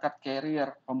masyarakat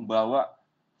carrier, pembawa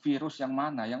virus yang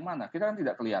mana. Kita kan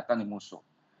tidak kelihatan nih musuh.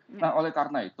 Nah, oleh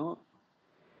karena itu,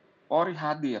 Polri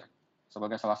hadir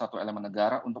sebagai salah satu elemen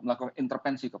negara untuk melakukan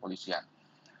intervensi kepolisian.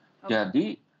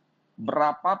 Jadi,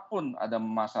 berapapun ada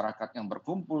masyarakat yang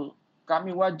berkumpul, kami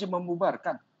wajib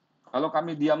membubarkan. Kalau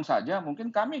kami diam saja,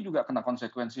 mungkin kami juga kena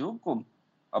konsekuensi hukum.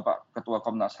 Bapak Ketua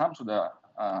Komnas HAM sudah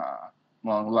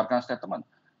mengeluarkan statement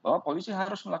bahwa polisi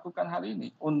harus melakukan hal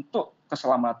ini untuk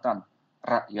keselamatan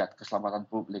rakyat, keselamatan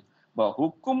publik. Bahwa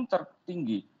hukum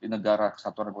tertinggi di negara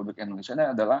Kesatuan Republik Indonesia ini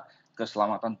adalah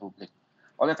keselamatan publik.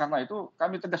 Oleh karena itu,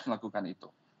 kami tegas melakukan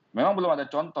itu. Memang belum ada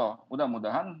contoh,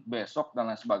 mudah-mudahan besok dan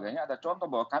lain sebagainya ada contoh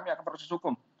bahwa kami akan proses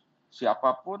hukum.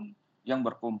 Siapapun yang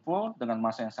berkumpul dengan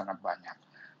massa yang sangat banyak.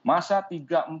 Massa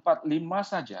 3, 4, 5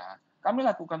 saja, kami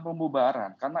lakukan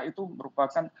pembubaran. Karena itu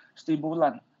merupakan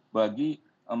stimulan bagi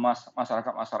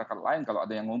masyarakat-masyarakat lain. Kalau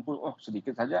ada yang ngumpul,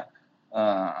 sedikit saja,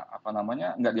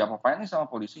 nggak diapa-apain nih sama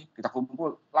polisi, kita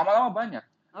kumpul. Lama-lama banyak.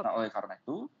 Nah, oleh karena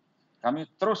itu, kami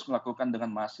terus melakukan dengan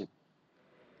masif.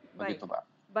 Begitu, Pak.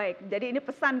 Baik, jadi ini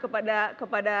pesan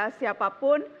kepada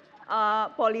siapapun,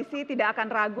 polisi tidak akan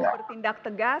ragu bertindak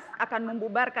tegas, akan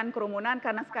membubarkan kerumunan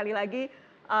karena sekali lagi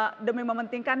demi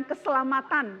mementingkan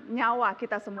keselamatan nyawa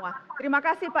kita semua. Terima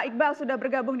kasih Pak Iqbal sudah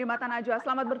bergabung di Mata Najwa.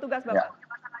 Selamat bertugas Bapak.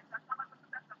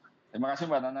 Terima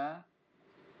kasih Mbak Nana.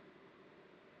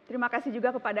 Terima kasih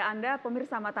juga kepada Anda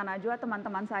pemirsa Mata Najwa,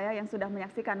 teman-teman saya yang sudah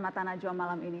menyaksikan Mata Najwa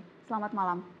malam ini. Selamat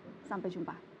malam, sampai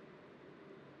jumpa.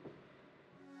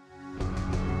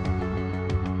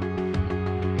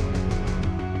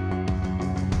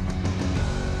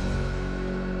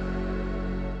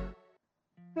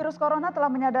 Virus corona telah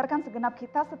menyadarkan segenap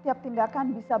kita setiap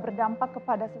tindakan bisa berdampak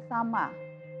kepada sesama.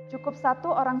 Cukup satu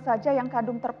orang saja yang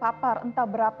kadung terpapar, entah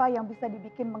berapa yang bisa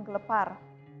dibikin menggelepar.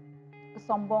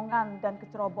 Kesombongan dan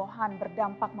kecerobohan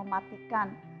berdampak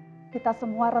mematikan. Kita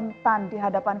semua rentan di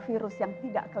hadapan virus yang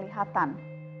tidak kelihatan.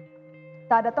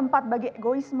 Tak ada tempat bagi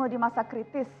egoisme di masa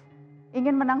kritis.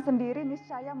 Ingin menang sendiri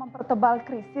niscaya mempertebal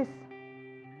krisis.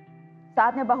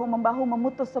 Saatnya bahu-membahu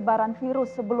memutus sebaran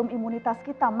virus sebelum imunitas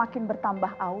kita makin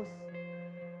bertambah aus.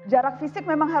 Jarak fisik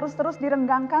memang harus terus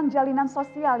direnggangkan, jalinan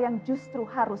sosial yang justru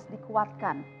harus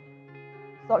dikuatkan.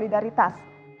 Solidaritas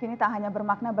kini tak hanya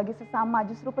bermakna bagi sesama,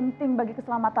 justru penting bagi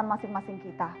keselamatan masing-masing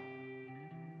kita.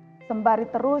 Sembari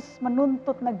terus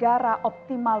menuntut negara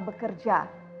optimal bekerja,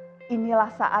 inilah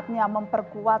saatnya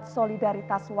memperkuat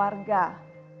solidaritas warga.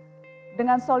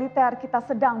 Dengan soliter kita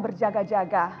sedang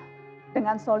berjaga-jaga,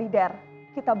 dengan solider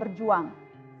kita berjuang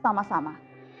sama-sama.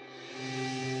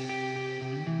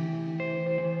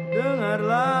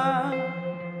 Dengarlah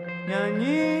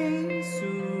nyanyi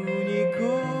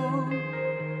sunyiku,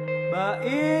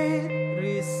 bait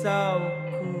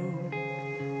risauku,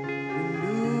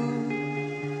 rindu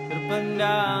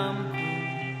terpendamku,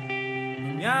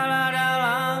 menyala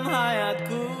dalam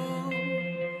hayatku,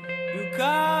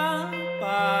 duka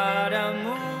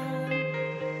padamu,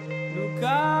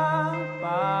 duka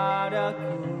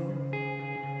padaku,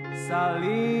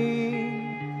 saling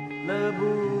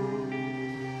lebu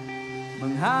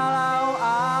menghalau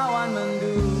awan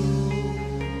mendung,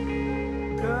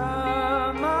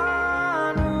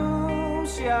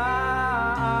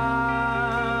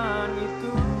 kemanusiaan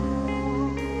itu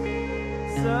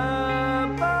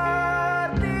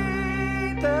seperti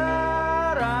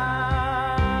terang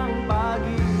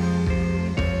pagi,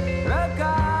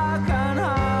 rekahkan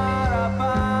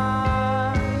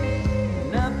harapan,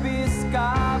 menepis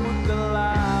kabut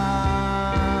gelap.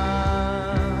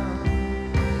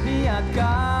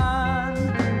 Niatkan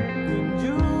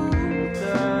kunjung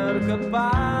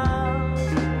terkepak